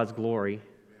for God's glory.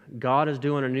 God is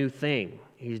doing a new thing.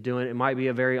 It might be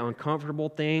a very uncomfortable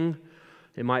thing.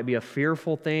 It might be a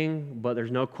fearful thing, but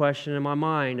there's no question in my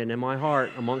mind and in my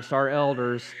heart amongst our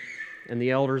elders and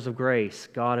the elders of grace,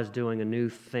 God is doing a new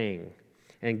thing,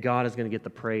 and God is going to get the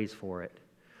praise for it.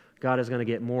 God is going to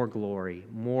get more glory,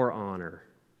 more honor,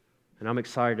 and I'm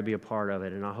excited to be a part of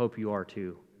it, and I hope you are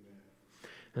too.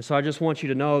 And so I just want you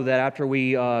to know that after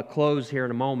we close here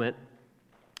in a moment,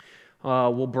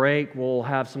 we'll break, we'll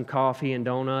have some coffee and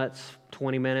donuts,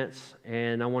 20 minutes,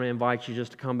 and I want to invite you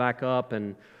just to come back up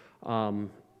and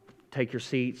take your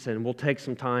seats, and we'll take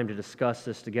some time to discuss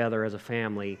this together as a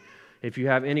family. If you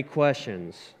have any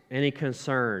questions, any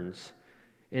concerns,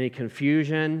 any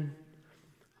confusion,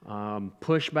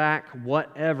 pushback,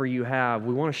 whatever you have,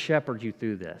 we want to shepherd you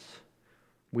through this.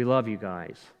 We love you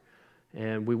guys,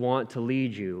 and we want to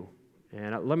lead you.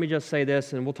 And let me just say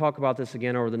this, and we'll talk about this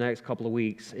again over the next couple of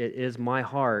weeks. It is my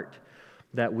heart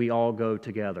that we all go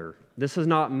together. This is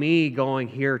not me going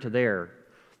here to there.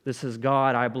 This is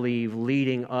God, I believe,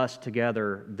 leading us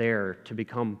together there to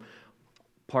become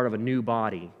part of a new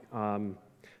body.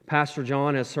 Pastor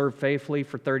John has served faithfully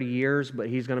for 30 years, but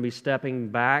he's going to be stepping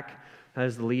back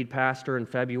as the lead pastor in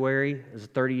February. It's a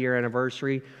 30-year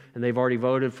anniversary, and they've already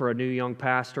voted for a new young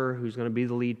pastor who's going to be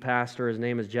the lead pastor. His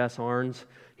name is Jess Arns.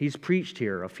 He's preached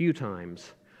here a few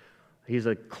times. He's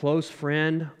a close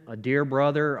friend, a dear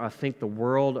brother. I think the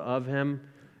world of him,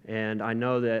 and I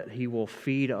know that he will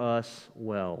feed us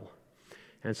well.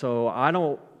 And so I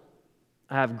don't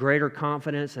have greater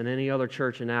confidence in any other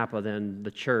church in Napa than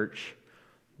the church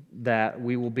that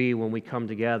we will be when we come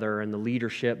together, and the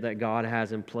leadership that God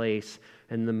has in place,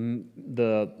 and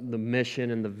the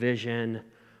mission and the vision.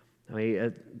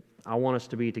 I want us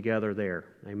to be together there.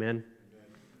 Amen?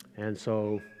 And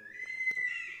so,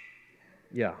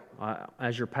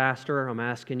 as your pastor, I'm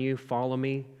asking you, follow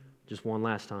me just one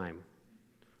last time.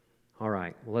 All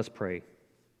right, well, let's pray.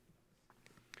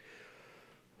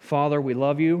 Father, we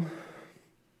love you.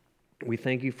 We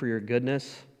thank you for your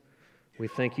goodness. We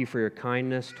thank you for your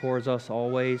kindness towards us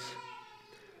always.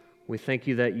 We thank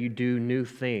you that you do new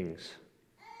things,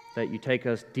 that you take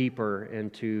us deeper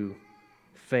into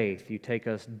faith. You take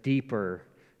us deeper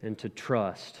into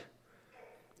trust.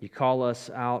 You call us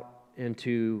out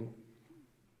into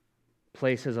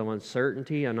places of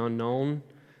uncertainty and unknown,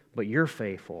 but you're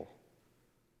faithful.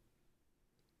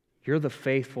 You're the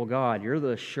faithful God. You're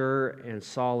the sure and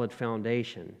solid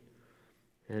foundation.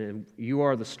 And you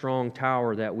are the strong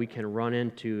tower that we can run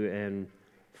into and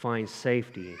find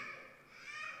safety.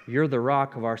 You're the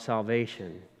rock of our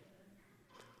salvation.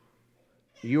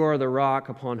 You are the rock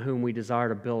upon whom we desire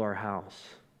to build our house.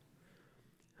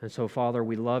 And so, Father,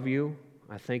 we love you.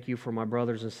 I thank you for my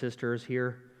brothers and sisters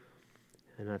here.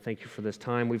 And I thank you for this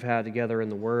time we've had together in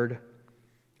the Word.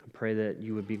 I pray that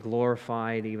you would be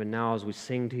glorified even now as we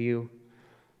sing to you.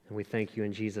 And we thank you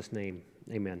in Jesus' name.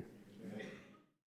 Amen.